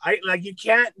 no, you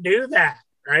can't do that.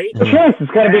 Right. The chance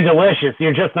it's going to be delicious.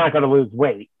 You're just not going to lose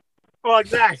weight. Well,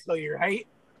 exactly. Right.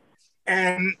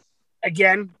 And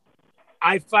again,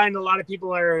 I find a lot of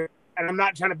people and I'm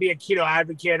not trying to be a keto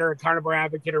advocate or a carnivore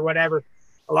advocate or whatever.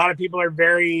 A lot of people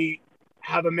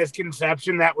have a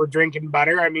misconception that we're drinking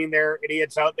butter. I mean, there are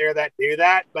idiots out there that do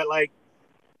that, but like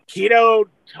keto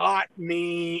taught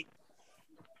me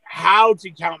how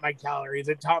to count my calories.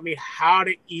 It taught me how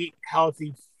to eat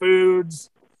healthy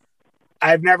foods.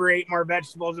 I've never ate more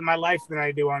vegetables in my life than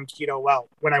I do on keto. Well,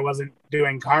 when I wasn't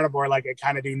doing carnivore like I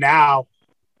kind of do now.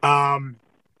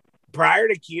 Prior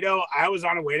to keto, I was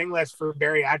on a waiting list for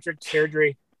bariatric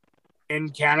surgery in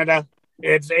Canada.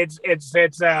 It's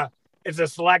a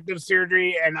selective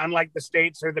surgery, and unlike the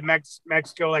States or the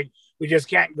Mexico, like we just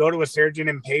can't go to a surgeon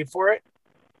and pay for it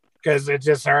because it's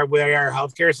just the way our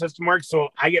healthcare system works. So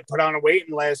I get put on a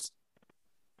waiting list.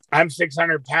 I'm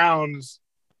 600 pounds,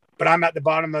 but I'm at the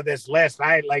bottom of this list.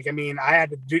 I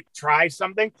had to try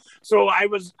something. So I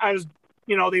was,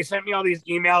 they sent me all these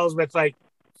emails with like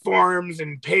forms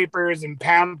and papers and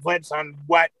pamphlets on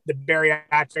what the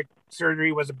bariatric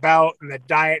surgery was about and the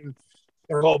diet. And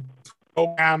their whole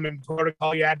program and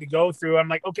protocol you had to go through. I'm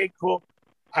like, okay, cool.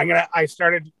 I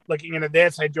started looking into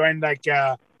this. I joined like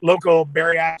a local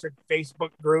bariatric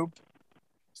Facebook group,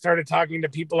 started talking to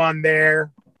people on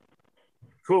there.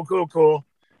 Cool.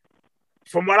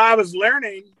 From what I was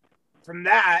learning from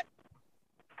that,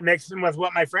 mixing with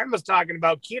what my friend was talking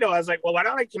about, keto, I was like, well, why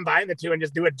don't I combine the two and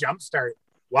just do a jump start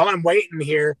while I'm waiting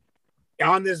here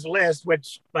on this list,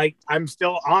 which like I'm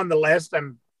still on the list.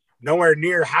 I'm nowhere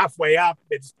near halfway up.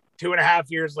 It's 2.5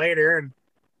 years later and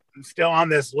I'm still on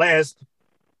this list.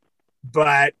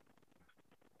 But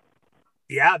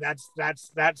yeah, that's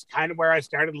kind of where I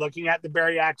started looking at the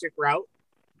bariatric route.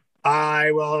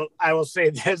 I will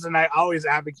say this, and I always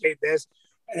advocate this.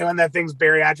 Anyone that thinks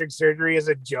bariatric surgery is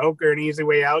a joke or an easy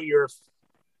way out, you're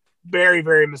very,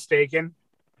 very mistaken.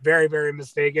 Very, very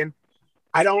mistaken.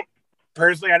 I don't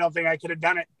think I could have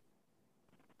done it.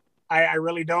 I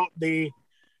really don't.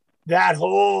 That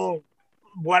whole,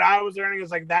 what I was learning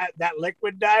is like that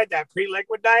liquid diet, that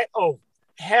pre-liquid diet. Oh,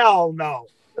 hell no.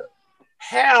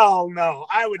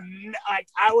 I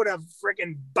would have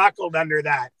freaking buckled under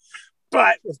that.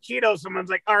 But with keto, someone's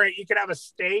like, all right, you could have a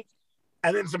steak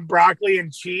and then some broccoli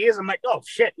and cheese. I'm like, oh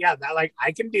shit, yeah, that like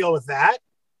I can deal with that,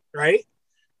 right?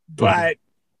 But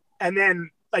and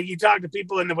then like you talk to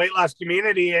people in the weight loss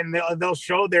community and they'll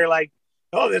show they're like,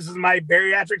 oh, this is my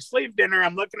bariatric sleep dinner.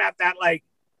 I'm looking at that like,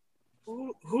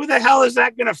 who the hell is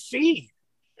that gonna feed?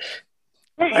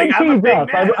 Like, I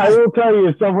will tell you,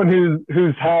 as someone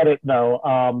who's had it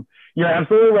though, you're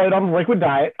absolutely right on the liquid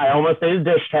diet. I almost ate a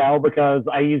dish towel because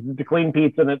I used it to clean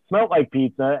pizza and it smelled like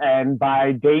pizza. And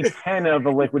by day 10 of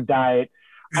the liquid diet,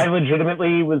 I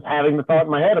legitimately was having the thought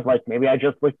in my head of like, maybe I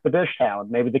just licked the dish towel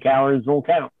and maybe the calories won't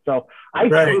count. So I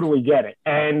totally get it.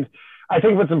 And I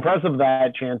think what's impressive of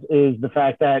that, Chance, is the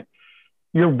fact that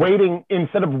you're waiting,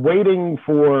 instead of waiting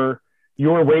for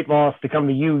your weight loss to come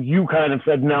to you, you kind of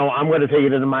said, no, I'm going to take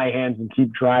it into my hands and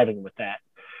keep driving with that.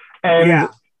 And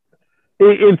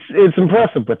it's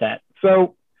impressive with that.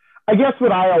 So I guess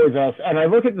what I always ask, and I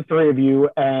look at the three of you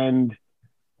and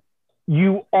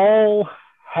you're all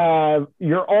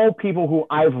people who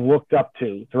I've looked up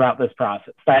to throughout this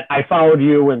process, that I followed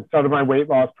you and started my weight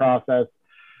loss process.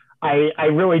 I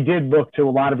really did look to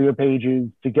a lot of your pages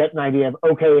to get an idea of,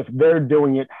 okay, if they're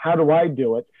doing it, how do I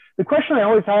do it? The question I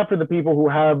always have for the people who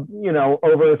have,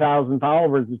 over 1,000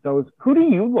 followers or so is, who do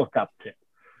you look up to?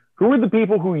 Who are the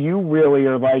people who you really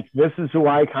are like, this is who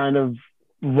I kind of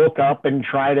look up and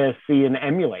try to see and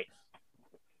emulate?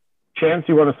 Chance,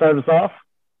 you want to start us off?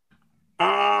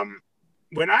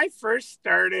 When I first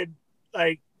started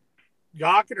like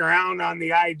gawking around on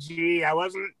the IG,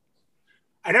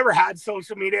 I never had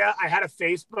social media. I had a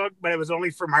Facebook, but it was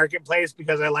only for Marketplace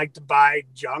because I like to buy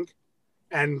junk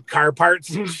and car parts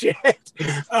and shit.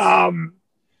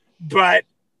 But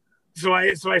so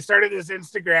I started this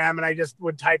Instagram and I just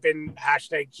would type in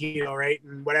 #keto, right?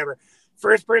 And whatever.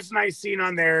 First person I seen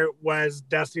on there was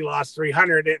Dusty Lost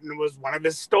 300. And it was one of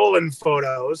his stolen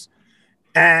photos.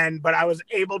 But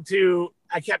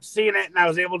I kept seeing it and I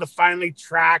was able to finally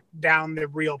track down the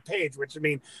real page, which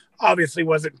obviously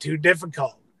wasn't too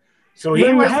difficult. So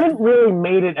you haven't really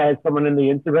made it as someone in the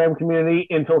Instagram community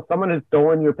until someone has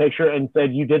stolen your picture and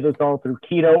said you did this all through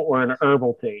keto or an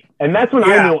herbal tea. And that's when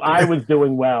I knew I was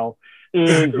doing well,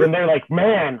 is when they're like,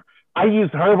 man, I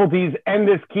used herbal teas and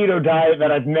this keto diet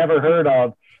that I've never heard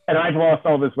of, and I've lost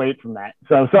all this weight from that.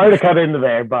 So sorry to cut into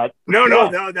there, but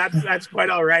no, that's quite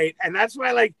all right. And that's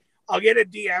why, like, I'll get a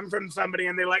DM from somebody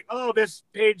and they're like, oh, this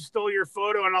page stole your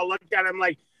photo, and I'll look at them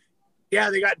like, yeah,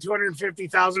 they got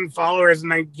 250,000 followers,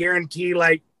 and I guarantee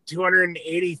like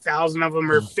 280,000 of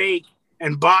them are fake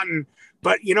and bought.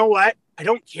 But you know what? I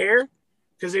don't care,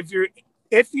 because if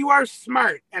you are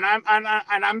smart, and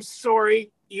I'm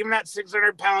sorry, even at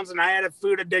 600 pounds and I had a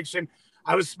food addiction,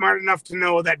 I was smart enough to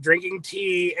know that drinking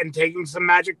tea and taking some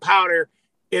magic powder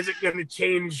isn't going to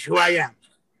change who I am.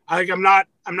 I'm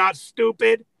not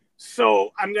stupid,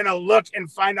 so I'm going to look and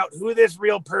find out who this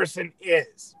real person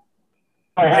is.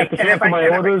 I have to cancel my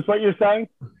order is what you're saying?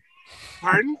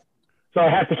 Pardon? So I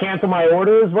have to cancel my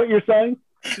order is what you're saying?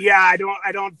 Yeah, I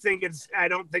don't think it's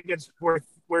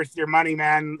worth your money,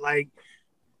 man. Like,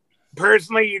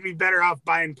 personally, you'd be better off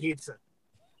buying pizza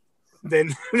than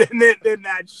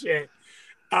that shit.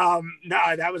 No,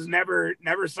 that was never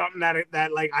something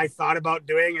that like I thought about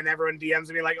doing, and everyone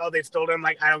DMs me like, oh, they stole them.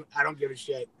 Like, I don't give a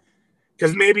shit.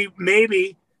 Because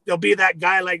maybe there'll be that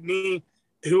guy like me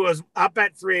who was up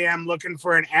at 3 a.m. looking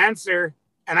for an answer,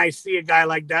 and I see a guy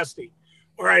like Dusty,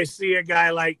 or I see a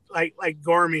guy like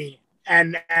Gormy,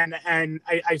 and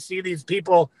I see these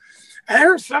people. And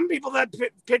there are some people that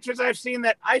pictures I've seen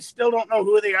that I still don't know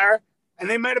who they are, and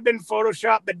they might have been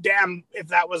Photoshopped, but damn, if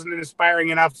that wasn't inspiring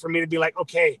enough for me to be like,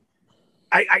 okay,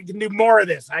 I can do more of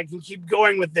this. I can keep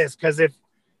going with this. Cause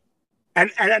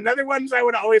and another ones I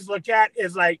would always look at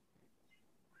is like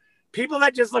people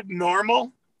that just look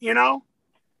normal, you know?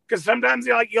 Cause sometimes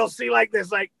you'll see like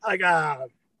this, like a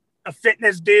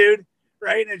fitness dude,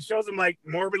 right? And it shows him like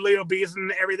morbidly obese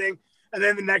and everything. And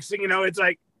then the next thing you know, it's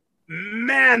like,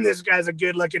 man, this guy's a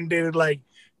good looking dude, like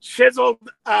chiseled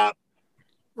up,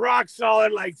 rock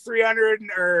solid, like 300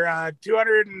 or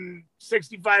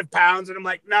 265 pounds. And I'm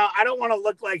like, no, I don't want to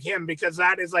look like him because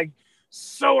that is like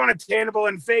so unattainable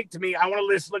and fake to me. I want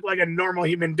to just look like a normal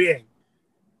human being.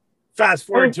 Fast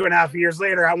forward 2.5 years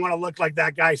later, I want to look like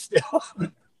that guy still.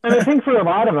 And I think for a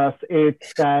lot of us,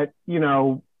 it's that, you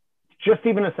know, just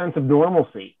even a sense of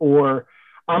normalcy. Or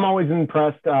I'm always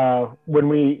impressed when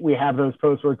we have those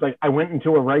posts where it's like, I went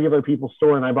into a regular people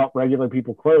store and I bought regular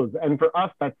people clothes. And for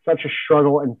us, that's such a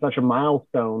struggle and such a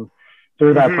milestone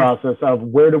through that process of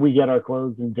where do we get our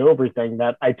clothes and do everything,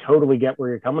 that I totally get where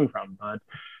you're coming from. But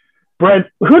Brett,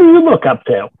 who do you look up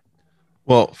to?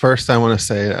 Well, first I want to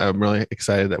say I'm really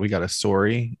excited that we got a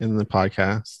story in the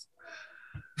podcast.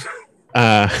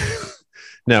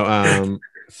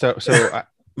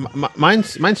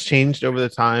 Mine's changed over the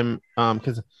time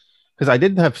because I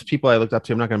did have people I looked up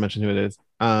to. I'm not going to mention who it is.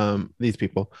 These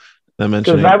people that I'm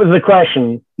mentioning. So that was the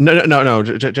question. No.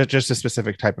 Just a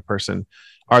specific type of person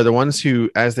are the ones who,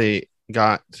 as they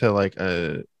got to like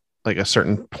a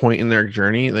certain point in their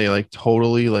journey, they like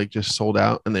totally like just sold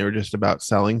out and they were just about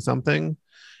selling something.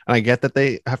 And I get that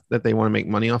they want to make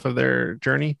money off of their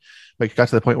journey, but it got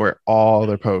to the point where all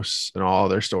their posts and all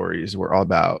their stories were all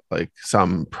about like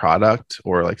some product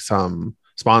or like some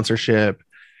sponsorship.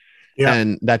 Yeah.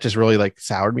 And that just really like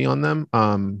soured me on them.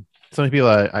 Some people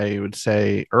I would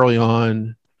say early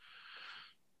on,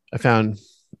 I found,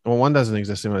 well, one doesn't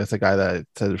exist anymore. It's a guy that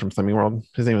said it from Slimming World.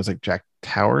 His name was like Jack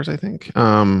Towers, I think. He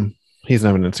doesn't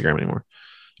have an Instagram anymore.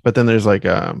 But then there's like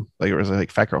it was like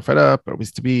Fat Girl Fed Up,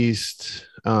 Obese to Beast,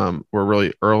 were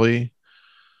really early.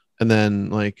 And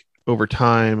then like over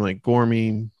time, like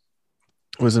Gormy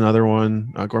was another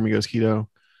one. Gormy Goes Keto.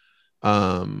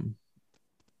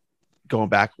 Going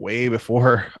back way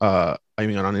before I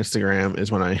even got on Instagram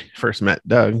is when I first met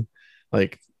Doug,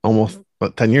 like almost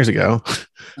 10 years ago,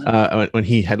 when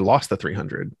he had lost the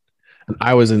 300. And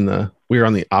I was we were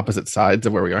on the opposite sides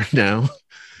of where we are now,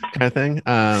 kind of thing.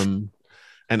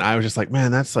 And I was just like,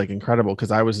 man, that's like incredible. Cause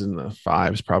I was in the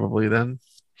 5s probably then.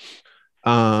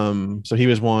 So he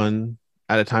was one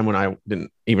at a time when I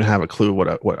didn't even have a clue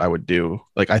what I would do.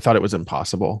 Like, I thought it was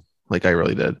impossible. Like I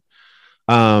really did.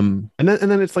 And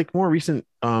then it's like more recent.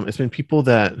 It's been people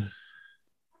that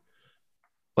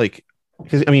like,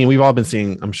 because I mean, we've all been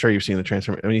seeing, I'm sure you've seen the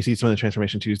transformation. I mean, you see some of the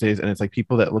Transformation Tuesdays and it's like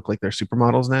people that look like they're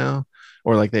supermodels now,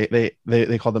 or like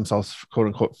they call themselves quote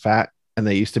unquote fat. And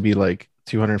they used to be like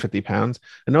 250 pounds.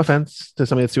 And no offense to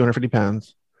somebody that's 250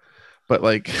 pounds, but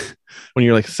like when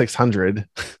you're like 600,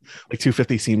 like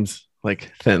 250 seems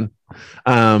like thin.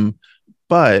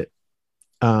 But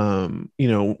you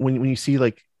know, when you see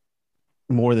like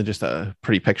more than just a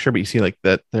pretty picture, but you see like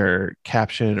that their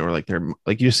caption or like they're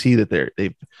like, you see that they're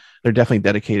definitely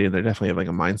dedicated. They definitely have like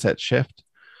a mindset shift.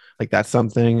 Like that's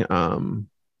something.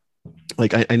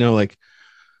 Like I know like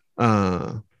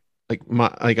I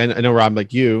know Rob,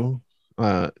 like you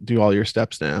do all your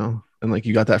steps now, and like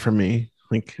you got that from me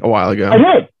like a while ago. I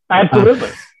did, absolutely.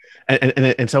 And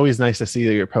it's always nice to see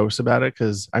your posts about it,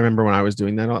 because I remember when I was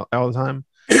doing that all the time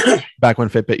back when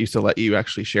Fitbit used to let you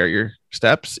actually share your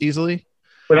steps easily.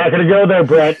 We're not going to go there,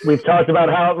 Brett. We've talked about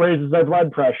how it raises our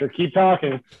blood pressure. Keep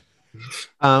talking.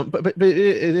 But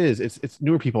it's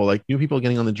newer people, like new people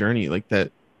getting on the journey like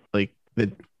that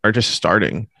are just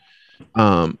starting.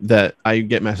 That I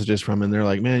get messages from, and they're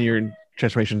like, man, your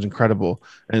transformation is incredible,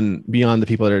 and beyond the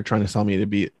people that are trying to sell me to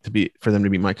be for them to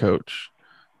be my coach.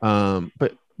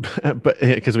 But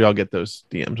because we all get those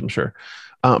DMs, I'm sure.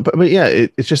 But yeah,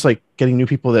 it's just like getting new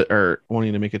people that are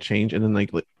wanting to make a change, and then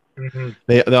like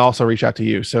they also reach out to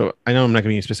you. So I know I'm not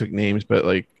giving you specific names, but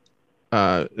like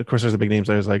of course there's the big names.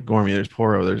 There's like Gormy, there's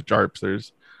Poro, there's Jarps,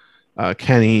 there's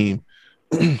Kenny,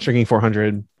 Shrinking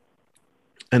 400,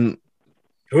 and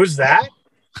who's that?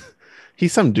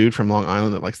 He's some dude from Long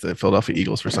Island that likes the Philadelphia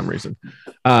Eagles for some reason.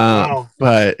 Wow.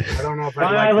 But I don't know if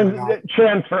Long Island,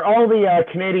 chance for all the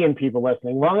Canadian people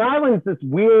listening. Long Island's this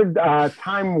weird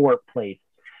time warp place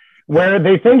where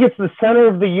they think it's the center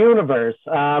of the universe,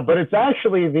 but it's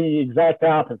actually the exact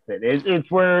opposite.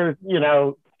 It's where, you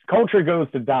know, culture goes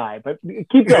to die. But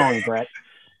keep going, Brett.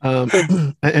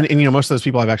 And you know, most of those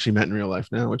people I've actually met in real life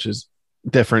now, which is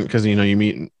different because, you know, you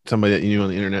meet somebody that you knew on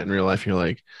the internet in real life, you're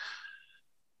like,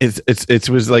 it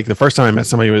was like the first time I met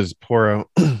somebody was Poro,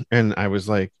 and I was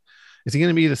like, is he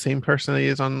going to be the same person that he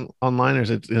is online, or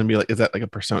is it going to be like, is that like a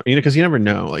persona? Because you never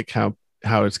know like how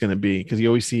it's going to be, because you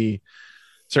always see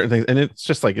certain things, and it's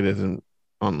just like it isn't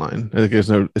online. Like it's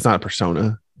not a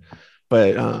persona,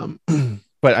 but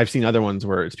but I've seen other ones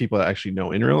where it's people that actually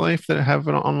know in real life that have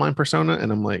an online persona,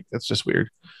 and I'm like, that's just weird.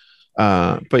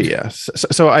 But yeah,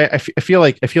 so I feel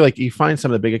like you find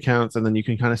some of the big accounts, and then you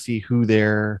can kind of see who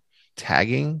they're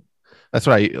tagging. That's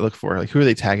what I look for. Like, who are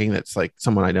they tagging? That's like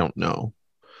someone I don't know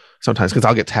sometimes, because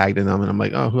I'll get tagged in them, and I'm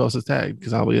like, oh, who else is tagged?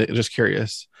 Because I'll be just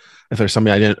curious if there's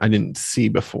somebody I didn't see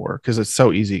before, because it's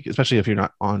so easy, especially if you're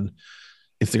not on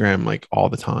Instagram like all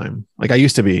the time. Like I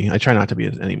used to be. I try not to be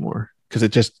anymore, because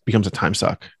it just becomes a time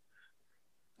suck.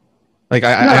 Like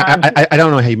I don't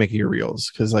know how you make your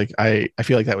reels, because like I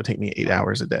feel like that would take me 8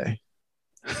 hours a day.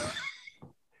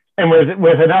 And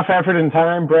with enough effort and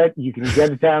time, Brett, you can get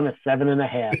it down to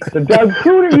 7.5. So, Doug,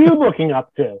 who are you looking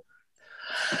up to?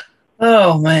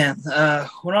 Oh man,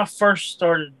 when I first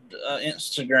started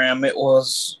Instagram, it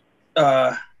was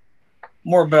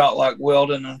more about like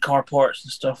welding and car parts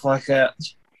and stuff like that.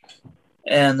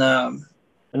 And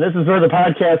this is where the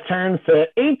podcast turns to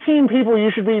 18 people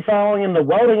you should be following in the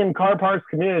welding and car parts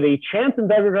community. Chance and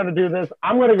Doug are going to do this.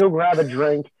 I'm going to go grab a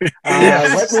drink.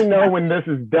 Let me know when this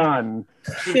is done.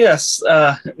 Yes.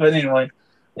 But anyway,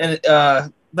 and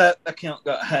that account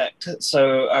got hacked.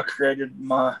 So I created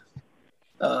my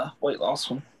weight loss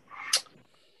one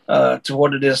to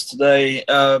what it is today.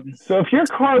 So if your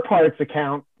car parts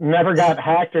account never got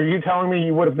hacked, are you telling me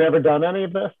you would have never done any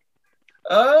of this?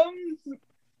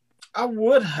 I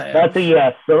would have. That's a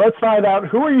yes. So let's find out,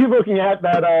 who are you looking at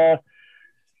that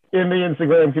in the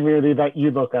Instagram community that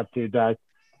you look up to, Doug?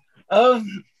 I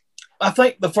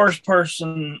think the first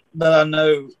person that I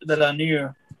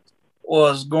knew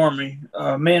was Gormy.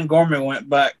 Me and Gormy went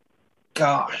back,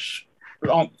 gosh,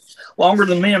 longer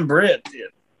than me and Brett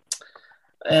did.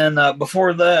 And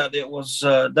before that, it was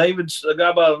a guy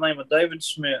by the name of David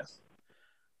Smith.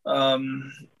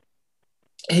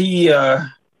 He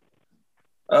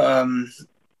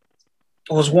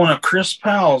was one of Chris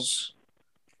Powell's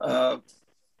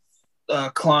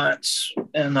clients,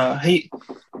 and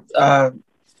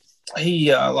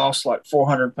he lost like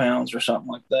 400 pounds or something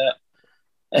like that,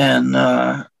 and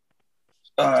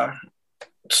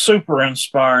super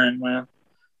inspiring, man.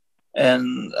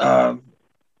 And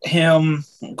him,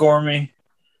 Gormy,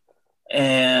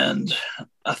 and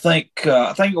I think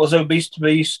it was Obese to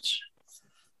Beast.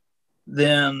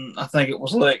 Then I think it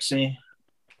was Lexi,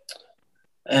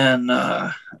 and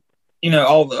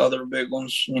all the other big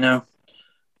ones. Like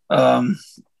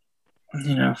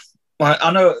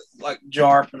I know, like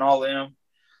Jarp and all them,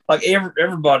 like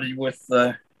everybody with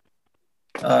the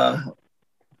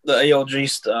ALG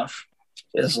stuff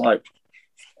is like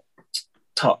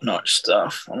top notch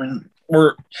stuff. I mean,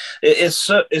 it's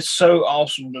so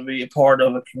awesome to be a part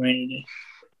of a community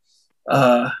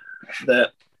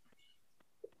that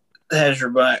has your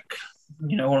back.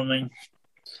 You know what I mean?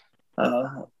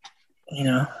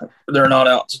 They're not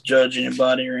out to judge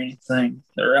anybody or anything.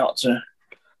 They're out to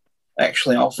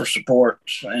actually offer support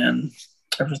and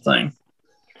everything.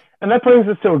 And that brings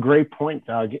us to a great point,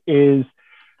 Doug, is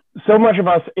so much of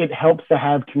us, it helps to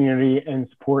have community and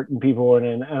support and people in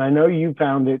it. And I know you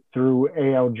found it through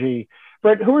ALG,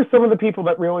 but who are some of the people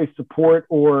that really support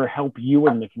or help you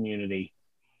in the community?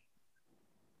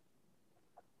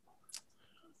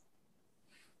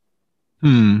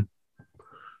 It's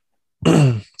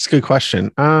a good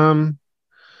question.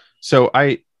 So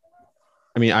I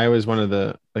was one of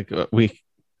the, like, we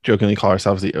jokingly call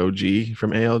ourselves the OG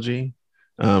from ALG,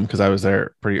 because I was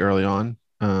there pretty early on.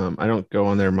 I don't go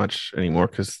on there much anymore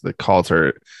because the calls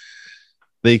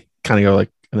they kind of go like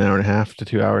an hour and a half to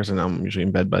 2 hours, and I'm usually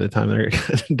in bed by the time they're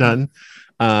done.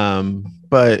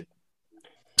 But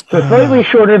so slightly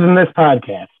shorter than this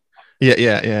podcast.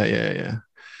 Yeah.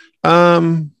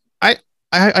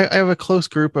 I have a close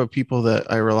group of people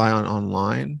that I rely on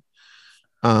online.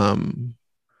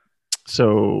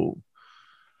 So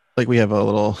like we have a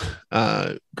little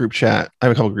group chat. I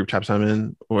have a couple group chats I'm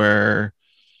in where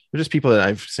they're just people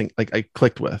that I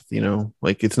clicked with,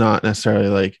 like it's not necessarily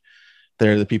like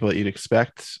they're the people that you'd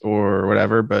expect or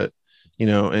whatever, but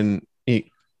and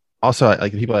also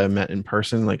like the people I've met in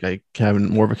person, like I have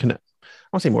more of a I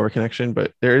won't say more of a connection,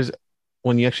 but there's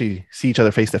when you actually see each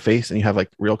other face to face and you have like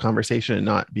real conversation and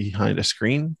not behind a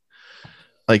screen,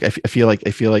 like I feel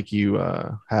like you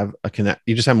have a connect.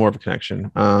 You just have more of a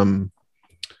connection.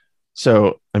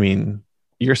 So I mean,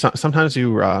 sometimes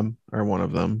you, Rob, are one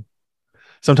of them.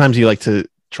 Sometimes you like to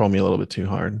troll me a little bit too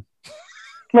hard.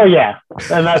 Well, yeah,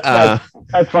 and that's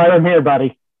That's why I'm here,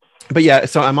 buddy. But yeah,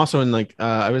 so I'm also in like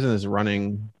I was in this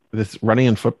running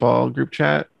and football group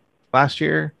chat last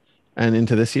year and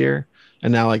into this year,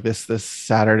 and now like this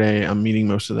Saturday I'm meeting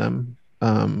most of them.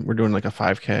 We're doing like a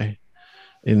 5K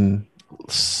in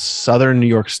southern New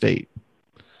York State.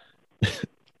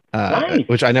 Nice.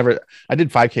 Which I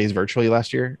did 5Ks virtually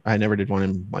last year. I never did one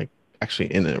in like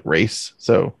actually in a race.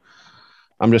 So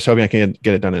I'm just hoping I can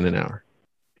get it done in an hour.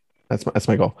 That's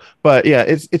my goal. But yeah,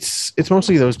 it's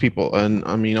mostly those people. And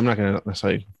I mean, I'm not going to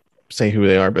necessarily say who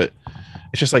they are, but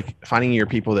it's just like finding your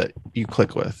people that you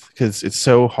click with, because it's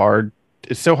so hard.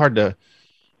 It's so hard to,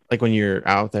 like, when you're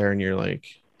out there and you're like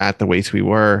at the weights we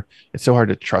were, it's so hard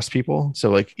to trust people. So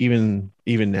like even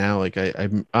now, like I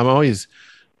always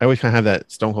kind of have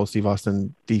that Stone Cold Steve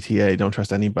Austin DTA, don't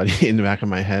trust anybody, in the back of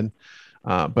my head.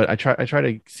 But I try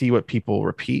to see what people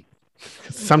repeat.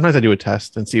 Sometimes I do a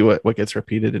test and see what gets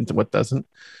repeated and what doesn't.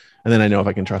 And then I know if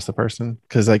I can trust the person.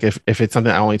 Because like if it's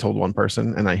something I only told one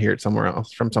person and I hear it somewhere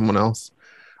else from someone else,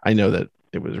 I know that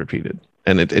it was repeated.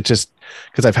 And it just,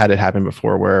 because I've had it happen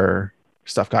before where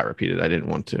stuff got repeated. I didn't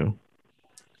want to.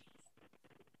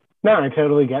 No, I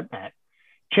totally get that.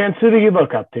 Chance, who do you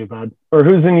look up to, bud? Or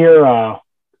who's in your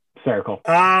circle?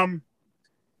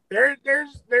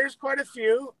 There's quite a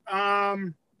few.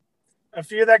 A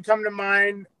few that come to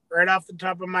mind right off the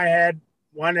top of my head.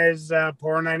 One is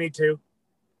Poor 92.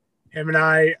 Him and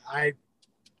I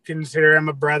consider him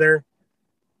a brother.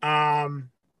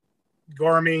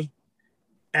 Gormy,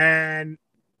 and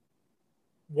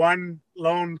one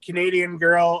lone Canadian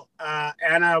girl,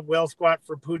 Anna Will Squat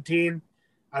for Poutine.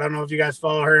 I don't know if you guys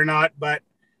follow her or not, but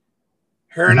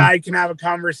her and I can have a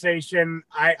conversation.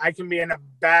 I can be in a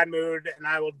bad mood and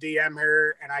I will DM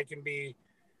her, and I can be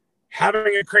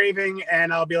having a craving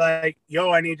and I'll be like,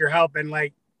 yo, I need your help. And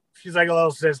like, she's like a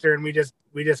little sister, and we just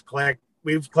click.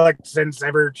 We've clicked since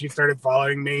ever she started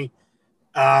following me,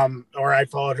 or I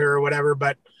followed her or whatever,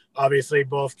 but obviously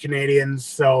both Canadians.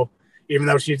 So even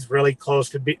though she's really close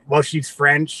to she's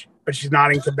French, but she's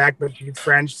not in Quebec, but she's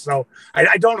French. So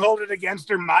I don't hold it against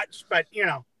her much, but you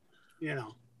know,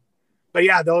 but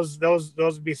yeah, those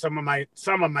would be some of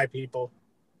my people.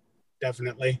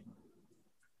 Definitely.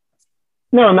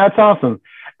 No, and that's awesome.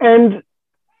 And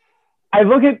I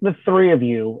look at the three of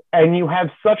you, and you have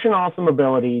such an awesome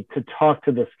ability to talk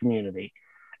to this community.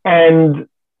 And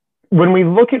when we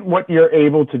look at what you're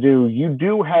able to do, you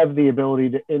do have the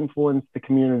ability to influence the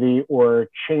community or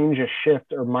change a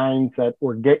shift or mindset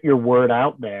or get your word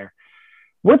out there.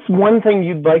 What's one thing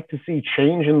you'd like to see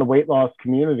change in the weight loss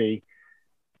community?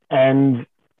 And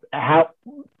how,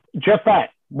 just that,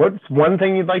 what's one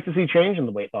thing you'd like to see change in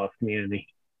the weight loss community?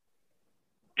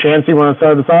 Chance, you want to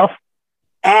start us off?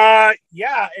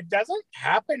 Yeah, it doesn't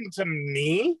happen to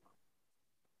me,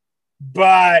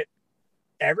 but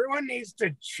everyone needs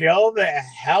to chill the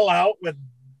hell out with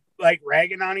like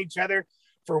ragging on each other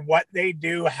for what they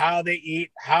do, how they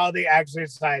eat, how they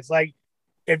exercise. Like,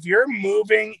 if you're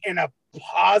moving in a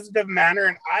positive manner,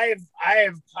 and I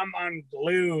have come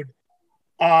unglued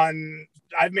on,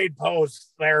 I've made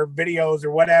posts or videos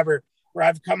or whatever where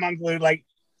I've come unglued. Like,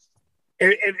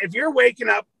 if you're waking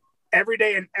up every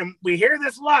day, and we hear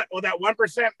this a lot, oh, that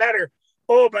 1% better.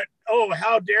 Oh, but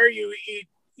how dare you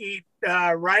eat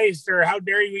rice, or how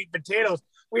dare you eat potatoes?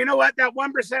 Well, you know what? That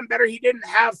 1% better, he didn't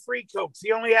have 3 Cokes.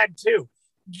 He only had 2.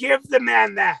 Give the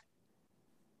man that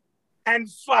and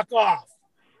fuck off.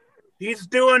 He's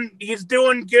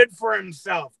doing good for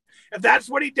himself. If that's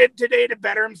what he did today to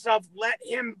better himself, let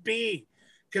him be.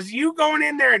 Because you going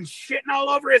in there and shitting all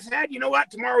over his head, you know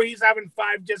what? Tomorrow he's having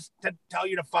 5 just to tell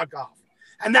you to fuck off.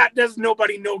 And that does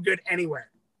nobody no good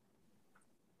anywhere.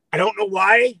 I don't know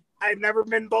why. I've never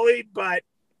been bullied, but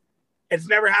it's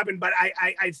never happened. But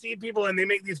I see people and they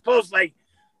make these posts like,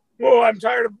 oh, I'm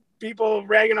tired of people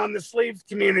ragging on the sleeve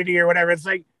community or whatever. It's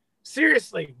like,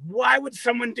 seriously, why would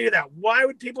someone do that? Why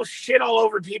would people shit all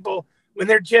over people when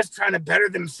they're just trying to better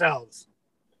themselves?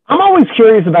 I'm always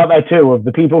curious about that too, of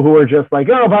the people who are just like,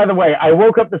 oh, by the way, I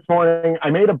woke up this morning, I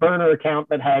made a burner account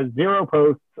that has 0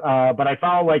 posts, but I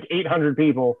follow like 800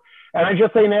 people, and I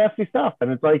just say nasty stuff.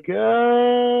 And it's like,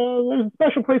 there's a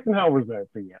special place in hell reserved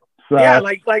for you. So, yeah,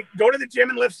 like go to the gym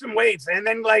and lift some weights, and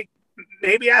then like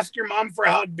maybe ask your mom for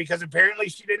a hug because apparently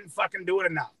she didn't fucking do it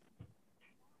enough.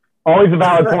 Always a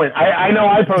valid point. I know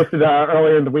I posted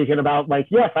earlier in the weekend about like,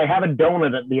 yes, I have a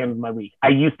donut at the end of my week. I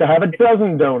used to have a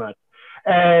dozen donuts.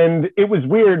 And it was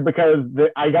weird because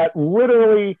I got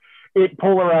literally it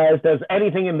polarized, as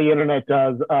anything in the internet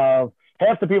does, of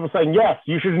half the people saying, yes,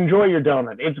 you should enjoy your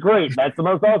donut. It's great. That's the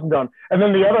most awesome donut. And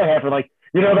then the other half are like,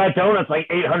 that donut's like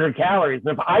 800 calories.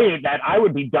 And if I ate that, I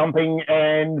would be dumping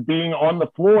and being on the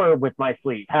floor with my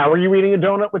sleeve. How are you eating a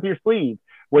donut with your sleeve?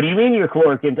 What do you mean you're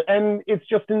caloric? And it's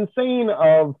just insane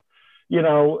of,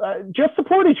 just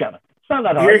support each other. It's not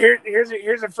that hard.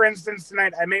 Here's a for instance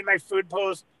tonight. I made my food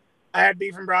post. I had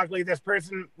beef and broccoli. This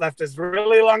person left this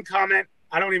really long comment.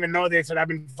 I don't even know. They said, I've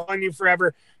been following you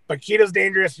forever, but keto's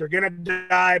dangerous. You're going to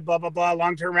die, blah, blah, blah,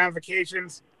 long-term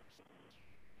ramifications.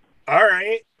 All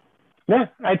right. Yeah,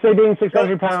 I'd say being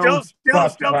 600 pounds.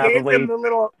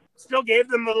 Still gave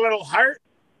them the little heart.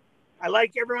 I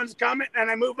like everyone's comment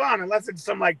and I move on. Unless it's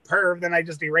some like perv, then I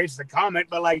just erase the comment.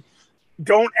 But like,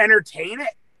 don't entertain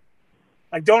it.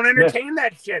 Like, don't entertain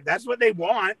that shit. That's what they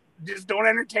want. Just don't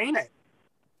entertain it.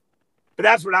 But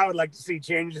that's what I would like to see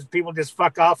change, is people just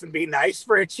fuck off and be nice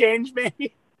for a change,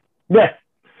 maybe. Yeah.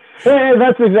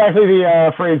 That's exactly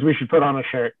the phrase we should put on a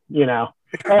shirt,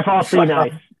 F off, be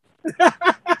nice.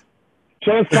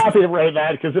 Chance copyright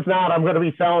that, because if not, I'm going to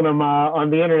be selling them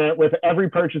on the internet with every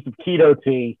purchase of keto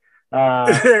tea, for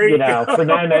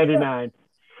 $9.99.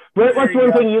 But what's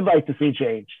one thing you'd like to see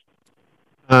change?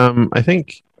 I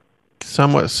think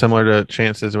somewhat similar to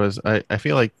Chance's was I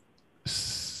feel like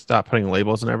stop putting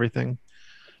labels and everything,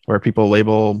 where people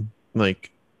label like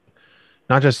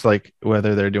not just like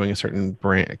whether they're doing a certain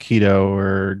brand keto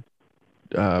or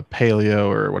paleo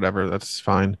or whatever, that's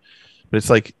fine, but it's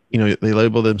like they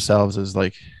label themselves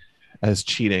as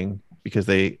cheating because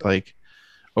they like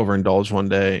overindulge one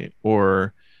day,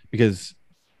 or because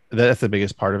that's the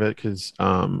biggest part of it. Because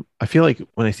I feel like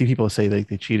when I see people say they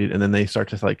cheated and then they start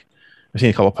to like, I've seen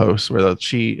a couple posts where they'll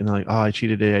cheat and they're like, oh, I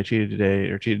cheated today,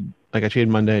 or cheated, like I cheated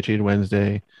Monday, I cheated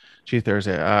Wednesday, cheated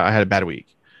Thursday, I had a bad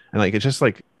week. And like, it just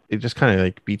kind of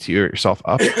like beats yourself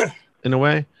up in a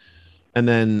way. And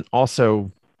then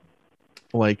also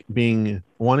like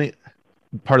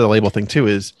part of the label thing too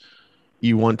is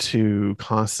you want to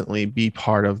constantly be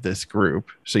part of this group.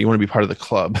 So you want to be part of the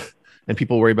club, and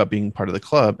people worry about being part of the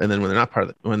club. And then when they're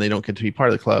not when they don't get to be part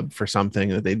of the club for something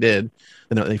that they did,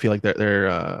 then they feel like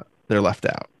they're left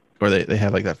out, or they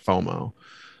have like that FOMO.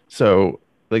 So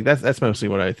like that's mostly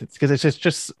what because it's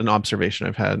just an observation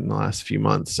I've had in the last few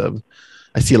months of,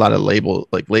 I see a lot of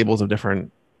labels of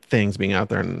different things being out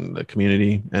there in the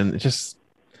community, and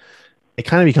it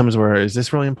kind of becomes where, is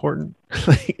this really important?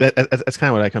 Like that's kind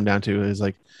of what I come down to, is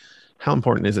like, how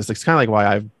important is this? It's kind of like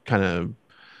why I've kind of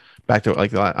back to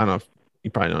like, I don't know if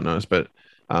you probably don't notice, but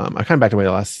I kind of backed away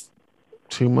the last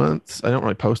 2 months. I don't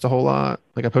really post a whole lot.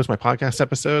 Like I post my podcast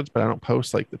episodes, but I don't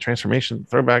post like the transformation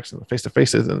throwbacks and the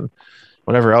face-to-faces and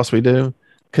whatever else we do,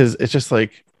 because it's just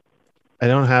like I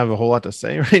don't have a whole lot to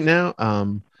say right now,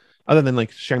 other than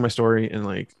like sharing my story and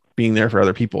like being there for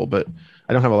other people. But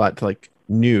I don't have a lot to like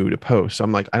new to post. So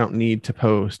I'm like, I don't need to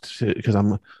post because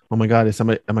I'm, oh my God, am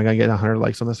I gonna get 100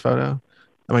 likes on this photo?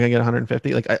 Am I gonna get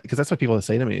 150? Like, because that's what people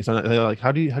say to me. So they're like,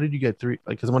 how did you get 3?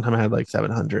 Like, because one time I had like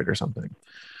 700 or something.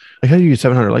 Like, how do you get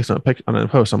 700 likes on a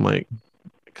post? I'm like,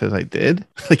 because I did.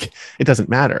 Like, it doesn't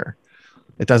matter.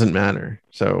 It doesn't matter.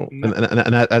 So,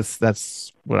 and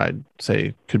that's what I'd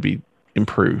say could be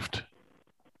improved.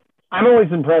 I'm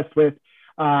always impressed with,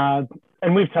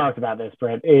 and we've talked about this,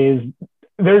 Brett, is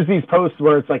there's these posts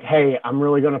where it's like, hey, I'm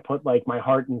really going to put like my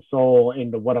heart and soul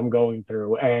into what I'm going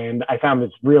through. And I found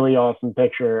this really awesome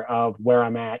picture of where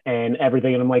I'm at and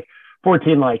everything. And I'm like,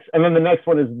 14 likes. And then the next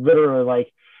one is literally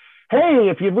like, hey,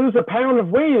 if you lose a pound of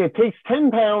weight, it takes 10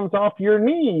 pounds off your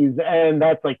knees. And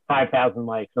that's like 5,000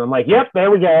 likes. And I'm like, yep, there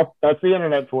we go. That's the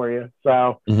internet for you.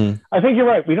 So I think you're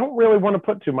right. We don't really want to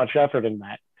put too much effort in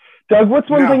that. Doug, what's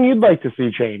one thing you'd like to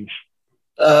see change?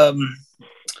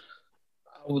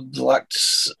 I would like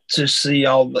to see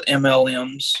all the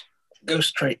MLMs go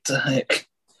straight to heck.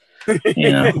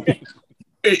 You know,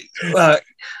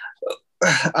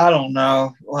 I don't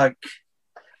know. Like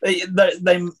they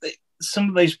some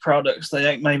of these products,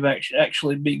 they may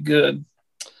actually be good,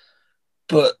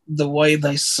 but the way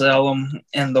they sell them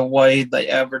and the way they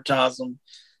advertise them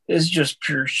is just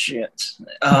pure shit.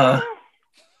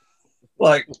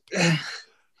 Like,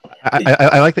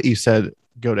 I like that you said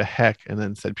go to heck and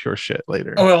then said pure shit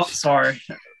later. Oh, well, sorry.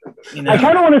 You know. I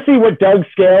kind of want to see what Doug's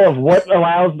scale of what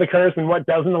allows the curse and what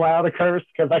doesn't allow the curse,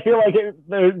 because I feel like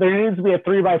there needs to be a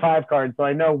 3x5 card so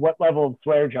I know what level of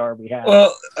swear jar we have.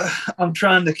 Well, I'm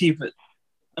trying to keep it.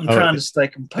 I'm trying to stay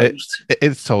composed.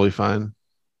 It's totally fine.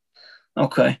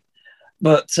 Okay.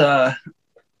 But,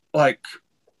 like,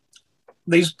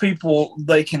 these people,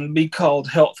 they can be called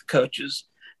health coaches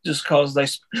just because they,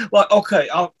 like, okay,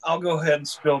 I'll go ahead and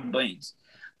spill the beans.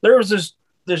 There was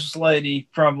this lady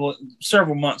probably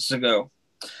several months ago.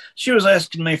 She was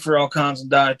asking me for all kinds of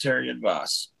dietary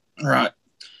advice, right?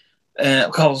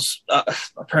 and because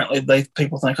apparently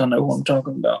people think I know what I'm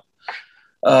talking about.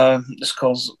 Just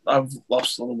because I've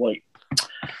lost a little weight.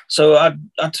 So I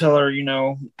tell her,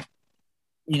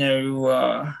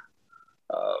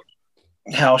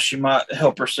 how she might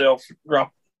help herself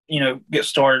drop, get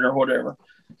started or whatever.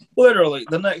 Literally,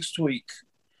 the next week,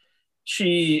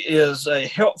 she is a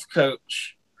health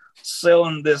coach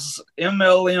selling this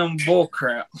MLM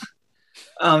bullcrap.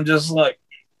 I'm just like,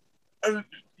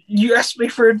 you asked me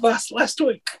for advice last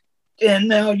week, and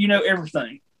now you know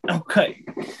everything. Okay.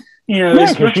 Yeah,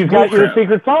 because she's got your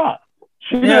secret sauce.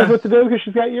 She knows what to do because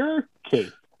she's got your key.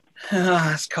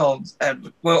 It's called, I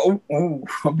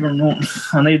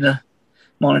need to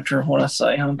monitor what I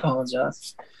say. I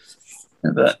apologize.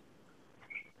 But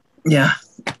yeah,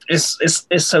 it's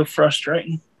so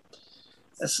frustrating.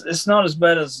 It's not as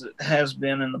bad as it has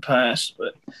been in the past,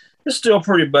 but it's still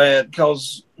pretty bad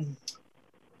because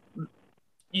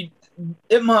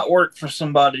it might work for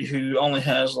somebody who only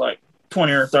has like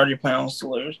 20 or 30 pounds to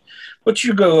lose, but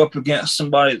you go up against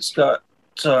somebody that's got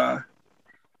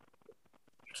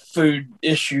food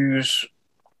issues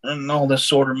and all this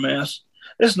sort of mess.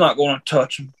 It's not going to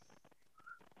touch them.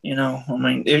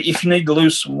 If you need to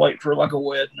lose some weight for like a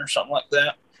wedding or something like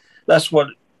that, that's what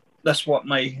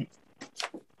may,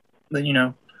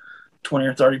 20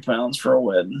 or 30 pounds for a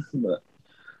wedding, but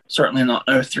certainly not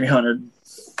 300,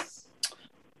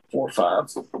 4 or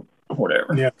 5,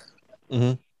 whatever. Yeah.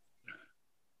 Mm-hmm.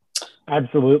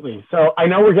 Absolutely. So I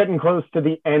know we're getting close to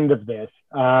the end of this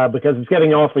because it's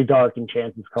getting awfully dark in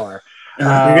Chance's car.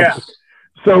 Yeah.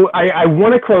 So I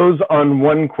want to close on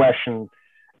one question.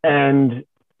 And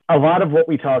a lot of what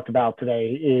we talked about today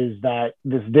is that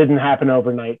this didn't happen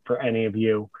overnight for any of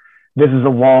you. This is a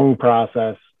long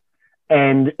process.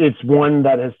 And it's one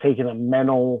that has taken a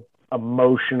mental,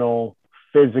 emotional,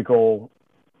 physical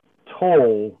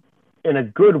toll in a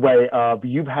good way of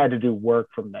you've had to do work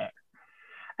from there.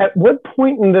 At what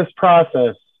point in this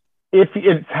process, if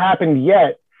it's happened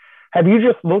yet, have you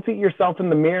just looked at yourself in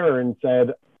the mirror and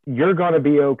said, you're going to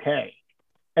be okay?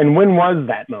 And when was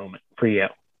that moment for you?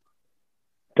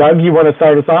 Doug, you want to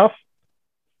start us off?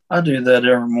 I do that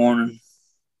every morning.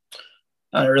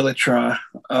 I really try.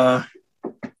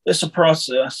 It's a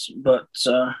process, but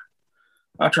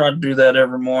I try to do that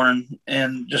every morning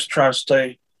and just try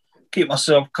to keep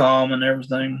myself calm and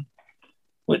everything,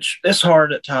 which is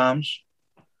hard at times.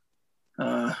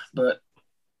 But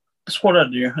it's what I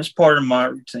do. It's part of my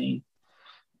routine.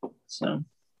 So,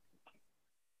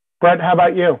 Brett, how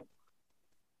about you?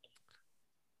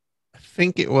 I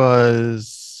think it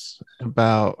was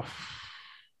about,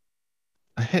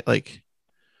 I hit like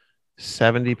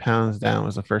 70 pounds down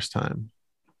was the first time.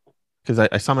 Because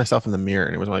I saw myself in the mirror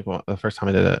and it was like, well, the first time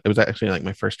I did it, it was actually like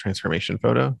my first transformation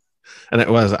photo. And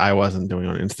I wasn't doing it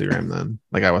on Instagram then.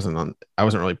 Like I wasn't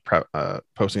really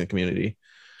posting a community,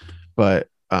 but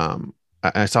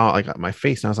I saw like my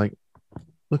face and I was like,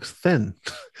 looks thin.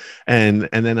 and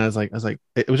then I was like,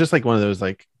 it was just like one of those,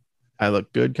 like, I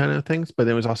look good kind of things, but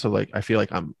it was also like, I feel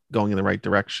like I'm going in the right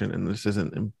direction and this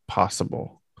isn't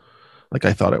impossible. Like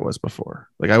I thought it was before.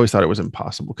 Like I always thought it was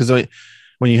impossible. Cause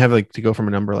when you have like to go from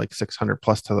a number like 600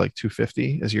 plus to like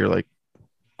 250 as your like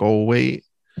goal weight,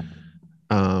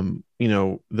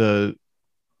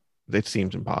 it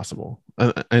seems impossible.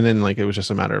 And then like, it was just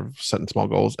a matter of setting small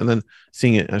goals and then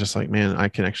seeing it. I was just like, man, I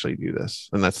can actually do this.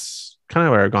 And that's kind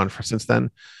of where I've gone for since then.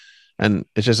 And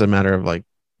it's just a matter of like,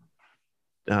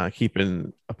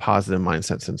 keeping a positive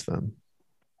mindset since then.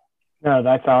 No,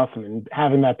 that's awesome. And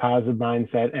having that positive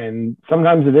mindset. And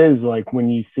sometimes it is like when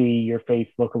you see your face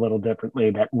look a little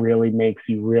differently, that really makes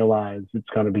you realize it's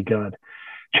going to be good.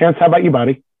 Chance, how about you,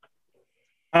 buddy?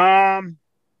 For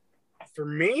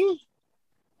me,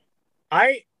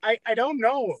 I don't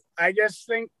know. I just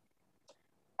think,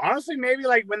 honestly, maybe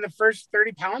like when the first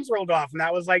 30 pounds rolled off, and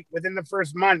that was like within the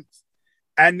first month,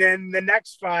 and then the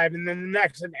next 5, and then the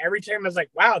next, and every time I was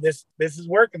like, wow, this is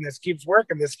working. This keeps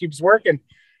working.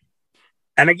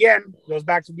 And again, goes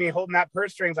back to me holding that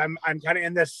purse strings. I'm kind of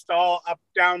in this stall, up,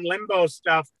 down, limbo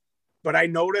stuff, but I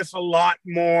notice a lot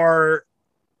more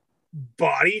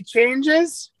body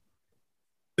changes.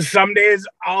 Some days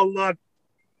I'll look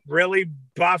really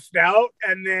buffed out,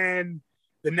 and then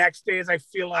the next days I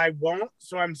feel I won't.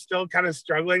 So I'm still kind of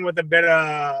struggling with a bit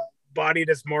of body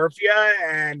dysmorphia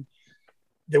and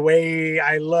the way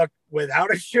I look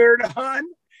without a shirt on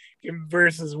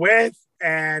versus with.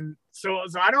 And so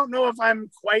I don't know if I'm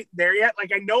quite there yet.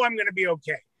 Like, I know I'm going to be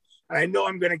okay. And I know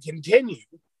I'm going to continue.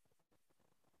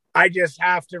 I just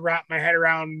have to wrap my head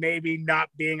around maybe not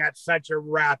being at such a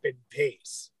rapid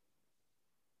pace.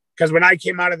 because when I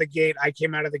came out of the gate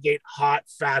hot,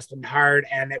 fast, and hard.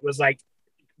 And it was like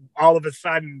all of a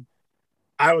sudden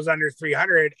I was under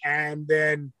 300. And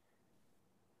then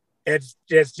it's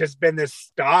just been this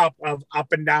stop of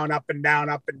up and down, up and down,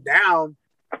 up and down.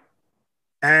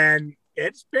 And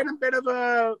it's been a bit of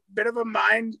a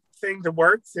mind thing to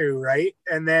work through. Right.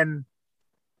 And then,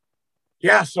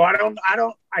 yeah, so I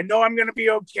know I'm going to be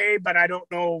okay, but I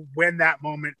don't know when that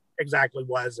moment exactly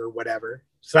was or whatever.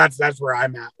 So that's where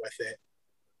I'm at with it.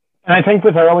 And I think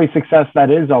with early success,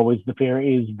 that is always the fear,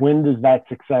 is when does that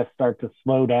success start to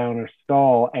slow down or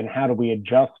stall, and how do we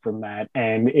adjust from that?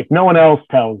 And if no one else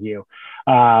tells you,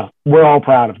 we're all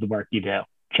proud of the work you do,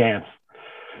 Chance.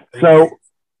 So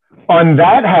on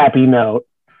that happy note,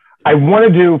 I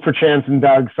want to do for Chance and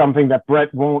Doug something that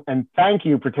Brett won't, and thank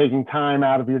you for taking time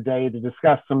out of your day to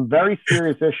discuss some very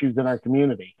serious issues in our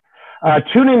community.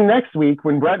 Tune in next week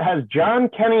when Brett has John,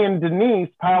 Kenny, and Denise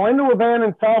pile into a van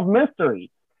and solve mysteries.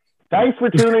 Thanks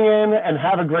for tuning in, and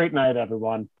have a great night,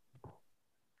 everyone.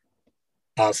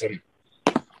 Awesome.